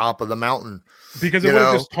at the top of the mountain. Because it would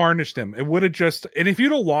have just tarnished him. It would have and if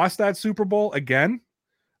you'd have lost that Super Bowl again,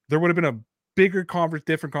 there would have been a bigger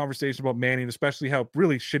different conversation about Manning, especially how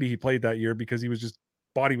really shitty he played that year because he was just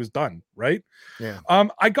body was done, right? Yeah.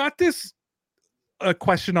 I got a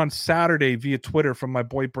question on Saturday via Twitter from my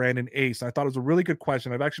boy Brandon Ace. I thought it was a really good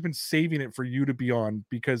question. I've actually been saving it for you to be on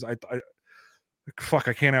because I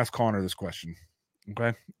can't ask Connor this question.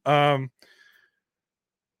 Okay.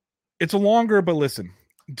 It's a longer, but listen.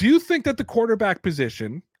 Do you think that the quarterback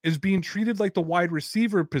position is being treated like the wide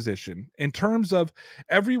receiver position in terms of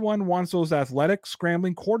everyone wants those athletic,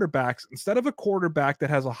 scrambling quarterbacks instead of a quarterback that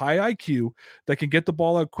has a high IQ that can get the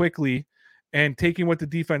ball out quickly and taking what the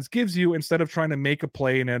defense gives you instead of trying to make a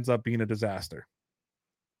play and ends up being a disaster?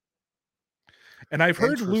 And I've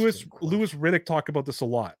heard Louis Riddick talk about this a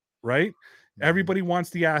lot, right? Everybody wants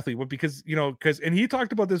the athlete, but because and he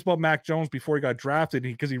talked about this about Mac Jones before he got drafted,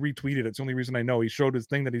 because he retweeted it. It's the only reason I know. He showed his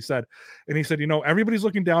thing that he said, and he said, everybody's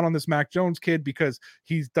looking down on this Mac Jones kid because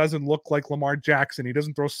he doesn't look like Lamar Jackson. He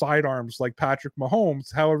doesn't throw sidearms like Patrick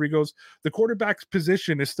Mahomes. However, he goes, the quarterback's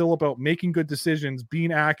position is still about making good decisions,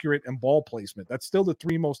 being accurate, and ball placement. That's still the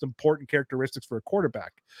three most important characteristics for a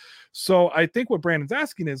quarterback. So I think what Brandon's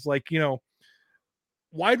asking is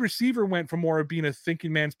wide receiver went from more of being a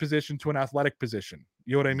thinking man's position to an athletic position.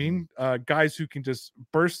 You know what I mean? Guys who can just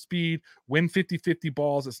burst speed, win 50-50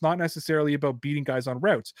 balls. It's not necessarily about beating guys on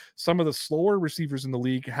routes. Some of the slower receivers in the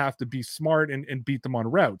league have to be smart and beat them on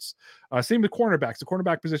routes. Same with cornerbacks. The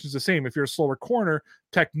cornerback position is the same. If you're a slower corner,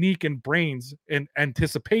 technique and brains and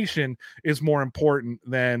anticipation is more important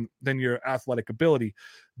than your athletic ability.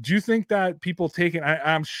 Do you think that people take it?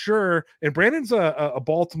 I'm sure, and Brandon's a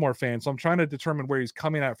Baltimore fan, so I'm trying to determine where he's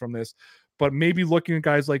coming at from this, but maybe looking at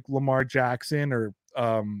guys like Lamar Jackson or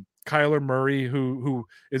Kyler Murray, who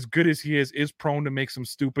as good as he is prone to make some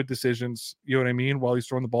stupid decisions, you know what I mean, while he's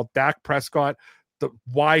throwing the ball. Dak Prescott,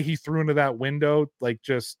 why he threw into that window,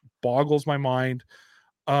 just boggles my mind.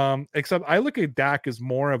 Except I look at Dak as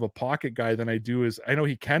more of a pocket guy than I do as, I know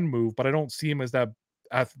he can move, but I don't see him as that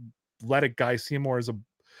athletic guy. I see him more as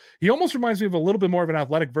he almost reminds me of a little bit more of an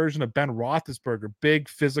athletic version of Ben Roethlisberger, big,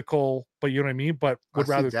 physical, but you know what I mean? But would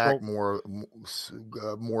rather Dak more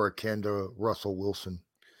akin to Russell Wilson.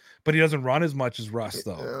 But he doesn't run as much as Russ,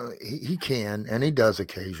 though. He can, and he does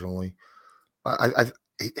occasionally.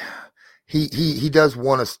 He does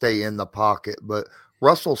want to stay in the pocket, but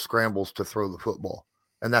Russell scrambles to throw the football,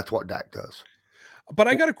 and that's what Dak does. But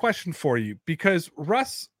I got a question for you, because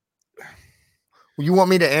Russ... You want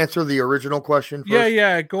me to answer the original question first?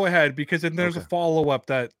 Yeah, go ahead, because then there's a follow-up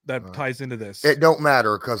that ties into this. It don't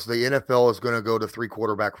matter, because the NFL is going to go to 3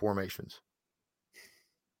 quarterback formations.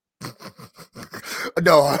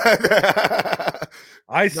 No.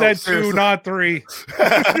 I said 2, not 3.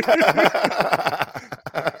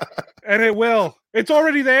 And it will. It's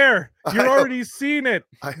already there. You're already seeing it.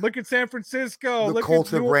 Look at San Francisco. The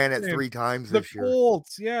Colts have ran it 3 times this year. The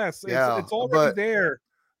Colts, yes. Yeah, it's already there.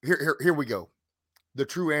 Here we go. The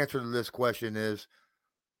true answer to this question is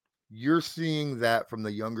you're seeing that from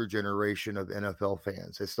the younger generation of NFL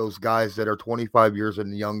fans. It's those guys that are 25 years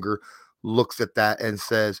and younger looks at that and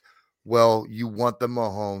says, well, you want the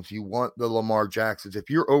Mahomes, you want the Lamar Jacksons. If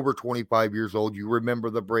you're over 25 years old, you remember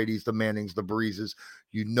the Bradys, the Mannings, the Breezes,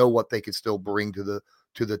 you know what they could still bring to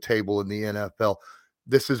the table in the NFL.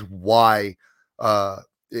 This is why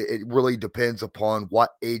it really depends upon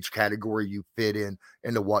what age category you fit in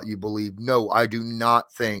and to what you believe. No, I do not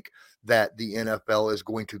think that the NFL is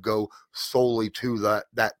going to go solely to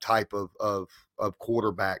that type of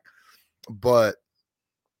quarterback. But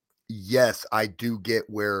yes, I do get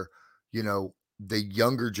where, the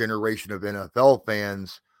younger generation of NFL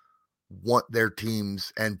fans want their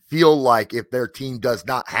teams and feel like if their team does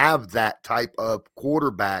not have that type of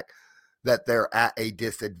quarterback, that they're at a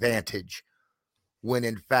disadvantage, when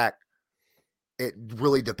in fact, it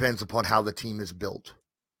really depends upon how the team is built.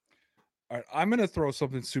 All right, I'm going to throw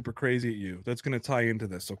something super crazy at you that's going to tie into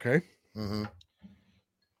this, okay? Mm-hmm.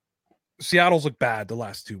 Seattle's looked bad the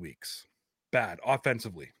last 2 weeks. Bad,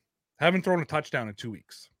 offensively. Haven't thrown a touchdown in 2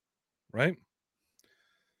 weeks, right?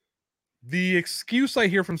 The excuse I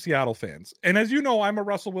hear from Seattle fans, and as you know, I'm a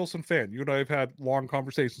Russell Wilson fan. You and I have had long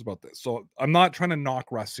conversations about this, so I'm not trying to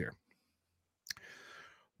knock Russ here.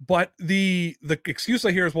 But the excuse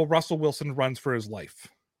I hear is, well, Russell Wilson runs for his life,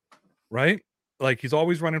 right? Like, he's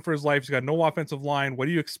always running for his life. He's got no offensive line. What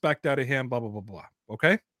do you expect out of him? Blah, blah, blah, blah.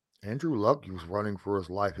 Okay? Andrew Luck was running for his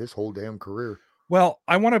life his whole damn career. Well,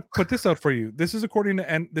 I want to put this out for you. This is according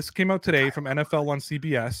to, and this came out today from NFL on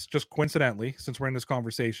CBS, just coincidentally, since we're in this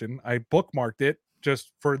conversation. I bookmarked it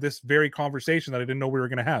just for this very conversation that I didn't know we were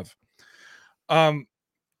going to have.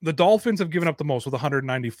 The Dolphins have given up the most with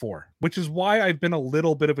 194, which is why I've been a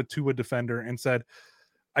little bit of a Tua defender and said,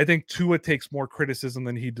 I think Tua takes more criticism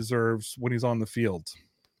than he deserves when he's on the field.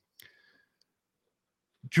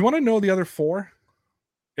 Do you want to know the other 4?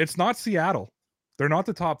 It's not Seattle. They're not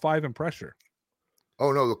the top 5 in pressure.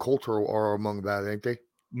 Oh, no, the Colts are among that, ain't they?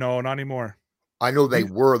 No, not anymore. I know they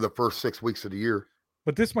were the first 6 weeks of the year.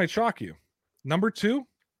 But this might shock you. Number 2,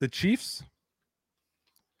 the Chiefs.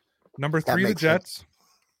 Number That 3, the makes sense. Jets.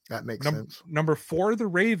 That makes sense. Number 4, the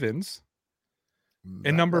Ravens. And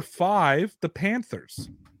That number does. 5, the Panthers.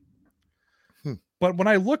 But when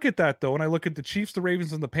I look at that, though, and I look at the Chiefs, the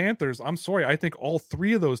Ravens, and the Panthers, I'm sorry, I think all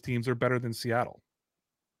 3 of those teams are better than Seattle.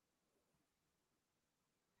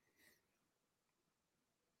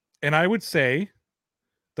 And I would say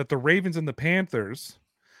that the Ravens and the Panthers,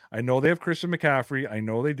 I know they have Christian McCaffrey. I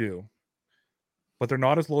know they do. But they're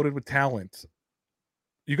not as loaded with talent.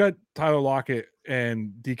 You got Tyler Lockett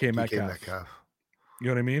and DK Metcalf. You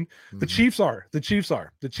know what I mean? Mm-hmm. The Chiefs are. The Chiefs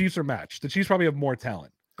are matched. The Chiefs probably have more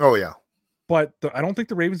talent. Oh, yeah. But I don't think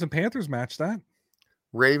the Ravens and Panthers match that.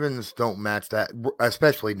 Ravens don't match that,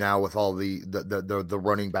 especially now with all the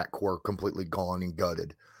running back core completely gone and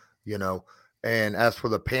gutted, you know. And as for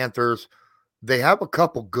the Panthers, they have a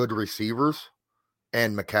couple good receivers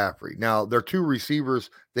and McCaffrey. Now, their 2 receivers,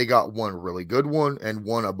 they got one really good one and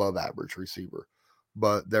one above average receiver.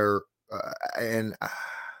 But they're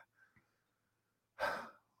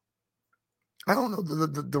I don't know.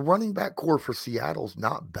 The running back core for Seattle's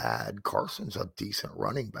not bad. Carson's a decent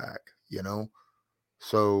running back, you know.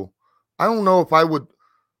 So I don't know if I would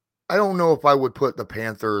put the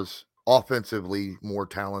Panthers offensively more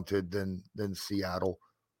talented than Seattle.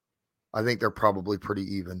 I think they're probably pretty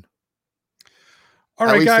even. All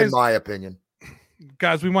right, at least guys. In my opinion.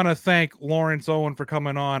 Guys, we want to thank Lawrence Owen for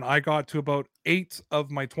coming on. I got to about 8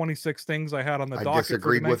 of my 26 things I had on the docket. I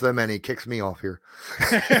disagreed with him, and he kicks me off here.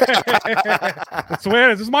 That's the way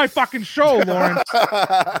it is. This is my fucking show, Lawrence.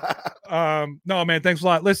 No, man, thanks a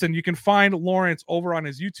lot. Listen, you can find Lawrence over on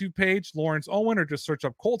his YouTube page, Lawrence Owen, or just search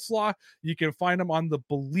up Colts Law. You can find him on the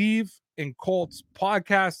Believe in Colts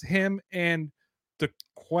podcast, him and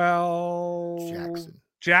DeQuell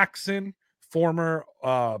Jackson, former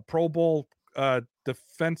Pro Bowl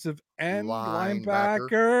defensive end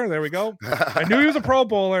linebacker. There we go. I knew he was a Pro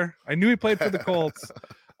Bowler. I knew he played for the Colts.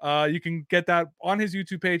 You can get that on his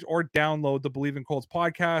YouTube page or download the Believe in Colts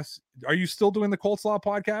podcast. Are you still doing the Colts Law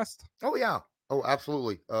podcast? Oh, yeah. Oh,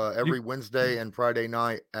 absolutely. Every Wednesday and Friday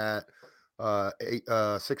night at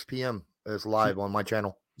 6 p.m. is live on my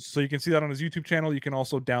channel. So you can see that on his YouTube channel. You can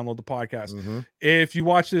also download the podcast. Mm-hmm. If you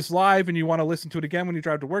watch this live and you want to listen to it again when you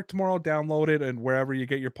drive to work tomorrow, download it and wherever you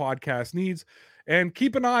get your podcast needs. And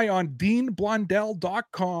keep an eye on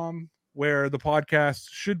deanblondell.com, where the podcast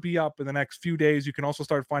should be up in the next few days. You can also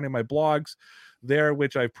start finding my blogs there,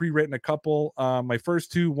 which I've pre-written a couple. My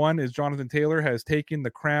first 2, one is Jonathan Taylor has taken the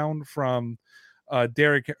crown from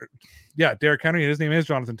Derrick Henry. His name is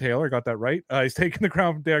Jonathan Taylor. I got that right. He's taking the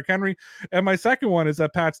crown from Derrick Henry. And my second one is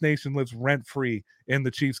that Pat's Nation lives rent-free in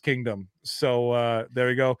the Chiefs' kingdom. So there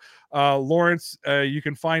you go. Lawrence, you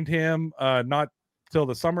can find him not till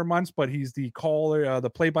the summer months, but he's the caller, the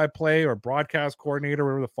play-by-play or broadcast coordinator,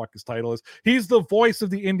 whatever the fuck his title is. He's the voice of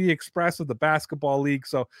the Indy Express of the basketball league.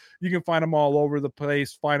 So you can find him all over the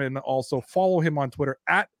place. Find and also follow him on Twitter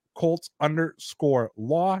at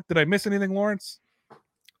Colts_law. Did I miss anything, Lawrence?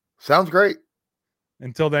 Sounds great.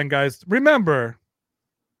 Until then, guys, remember,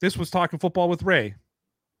 this was Talking Football with Ray.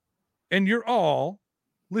 And you're all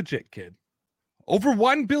legit, kid. Over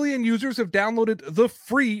 1 billion users have downloaded the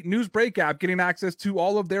free Newsbreak app, getting access to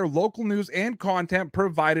all of their local news and content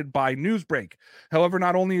provided by Newsbreak. However,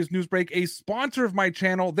 not only is Newsbreak a sponsor of my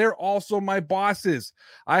channel, they're also my bosses.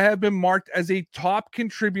 I have been marked as a top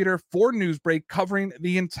contributor for Newsbreak, covering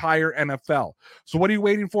the entire NFL. So what are you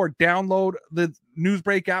waiting for? Download the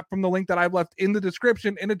Newsbreak app from the link that I've left in the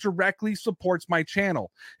description, and it directly supports my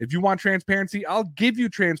channel. If you want transparency, I'll give you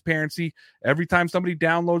transparency. Every time somebody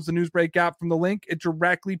downloads the Newsbreak app from the link, it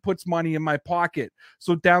directly puts money in my pocket.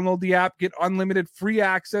 So download the app, get unlimited free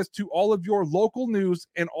access to all of your local news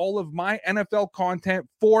and all of my NFL content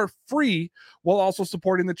for free, while also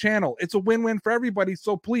supporting the channel. It's a win-win for everybody.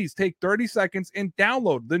 So please take 30 seconds and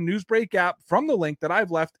download the Newsbreak app from the link that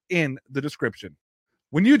I've left in the description.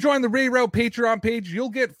 When you join the Ray Route Patreon page, you'll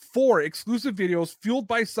get 4 exclusive videos fueled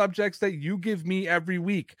by subjects that you give me every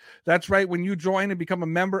week. That's right. When you join and become a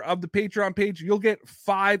member of the Patreon page, you'll get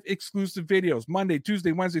 5 exclusive videos: Monday,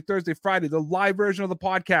 Tuesday, Wednesday, Thursday, Friday, the live version of the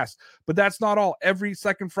podcast. But that's not all. Every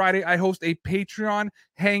second Friday, I host a Patreon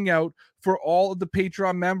hangout for all of the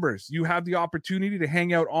Patreon members. You have the opportunity to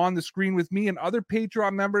hang out on the screen with me and other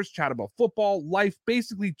Patreon members, chat about football, life,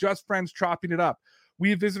 basically just friends chopping it up. We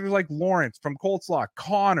have visitors like Lawrence from Colts Law,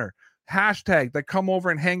 Connor, hashtag that come over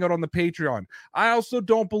and hang out on the Patreon. I also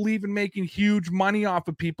don't believe in making huge money off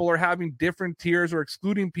of people or having different tiers or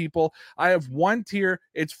excluding people. I have one tier.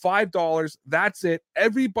 It's $5. That's it.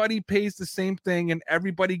 Everybody pays the same thing and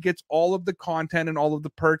everybody gets all of the content and all of the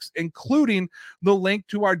perks, including the link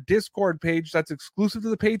to our Discord page that's exclusive to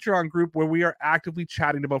the Patreon group where we are actively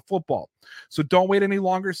chatting about football. So don't wait any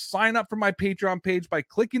longer. Sign up for my Patreon page by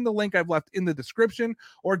clicking the link I've left in the description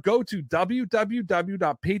or go to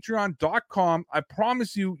www.patreon.com. I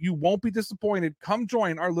promise you, you won't be disappointed. Come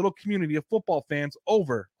join our little community of football fans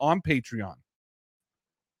over on Patreon.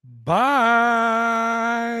 Bye.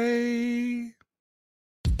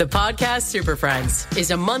 The Podcast Super Friends is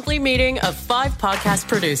a monthly meeting of 5 podcast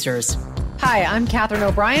producers. Hi, I'm Katherine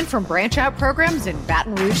O'Brien from Branch Out Programs in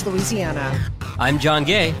Baton Rouge, Louisiana. I'm John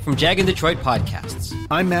Gay from Jag and Detroit Podcasts.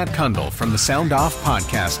 I'm Matt Kundle from the Sound Off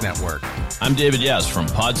Podcast Network. I'm David Yaz from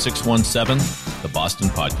Pod 617, the Boston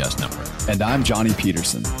Podcast Network. And I'm Johnny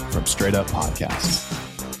Peterson from Straight Up Podcasts.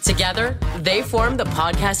 Together, they form the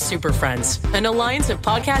Podcast Super Friends, an alliance of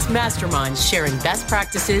podcast masterminds sharing best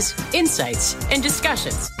practices, insights, and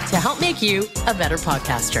discussions to help make you a better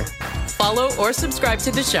podcaster. Follow or subscribe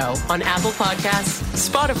to the show on Apple Podcasts,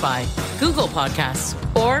 Spotify, Google Podcasts,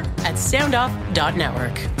 or at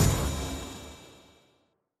soundoff.network.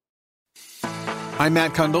 I'm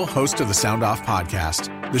Matt Kundle, host of the Sound Off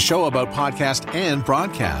Podcast, the show about podcast and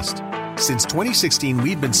broadcast. Since 2016,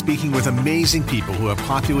 we've been speaking with amazing people who have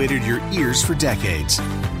populated your ears for decades.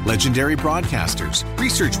 Legendary broadcasters,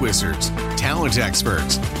 research wizards, talent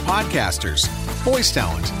experts, podcasters, voice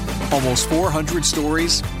talent. Almost 400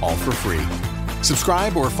 stories, all for free.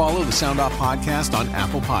 Subscribe or follow the Sound Off Podcast on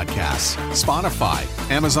Apple Podcasts, Spotify,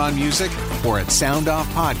 Amazon Music, or at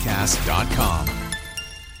soundoffpodcast.com.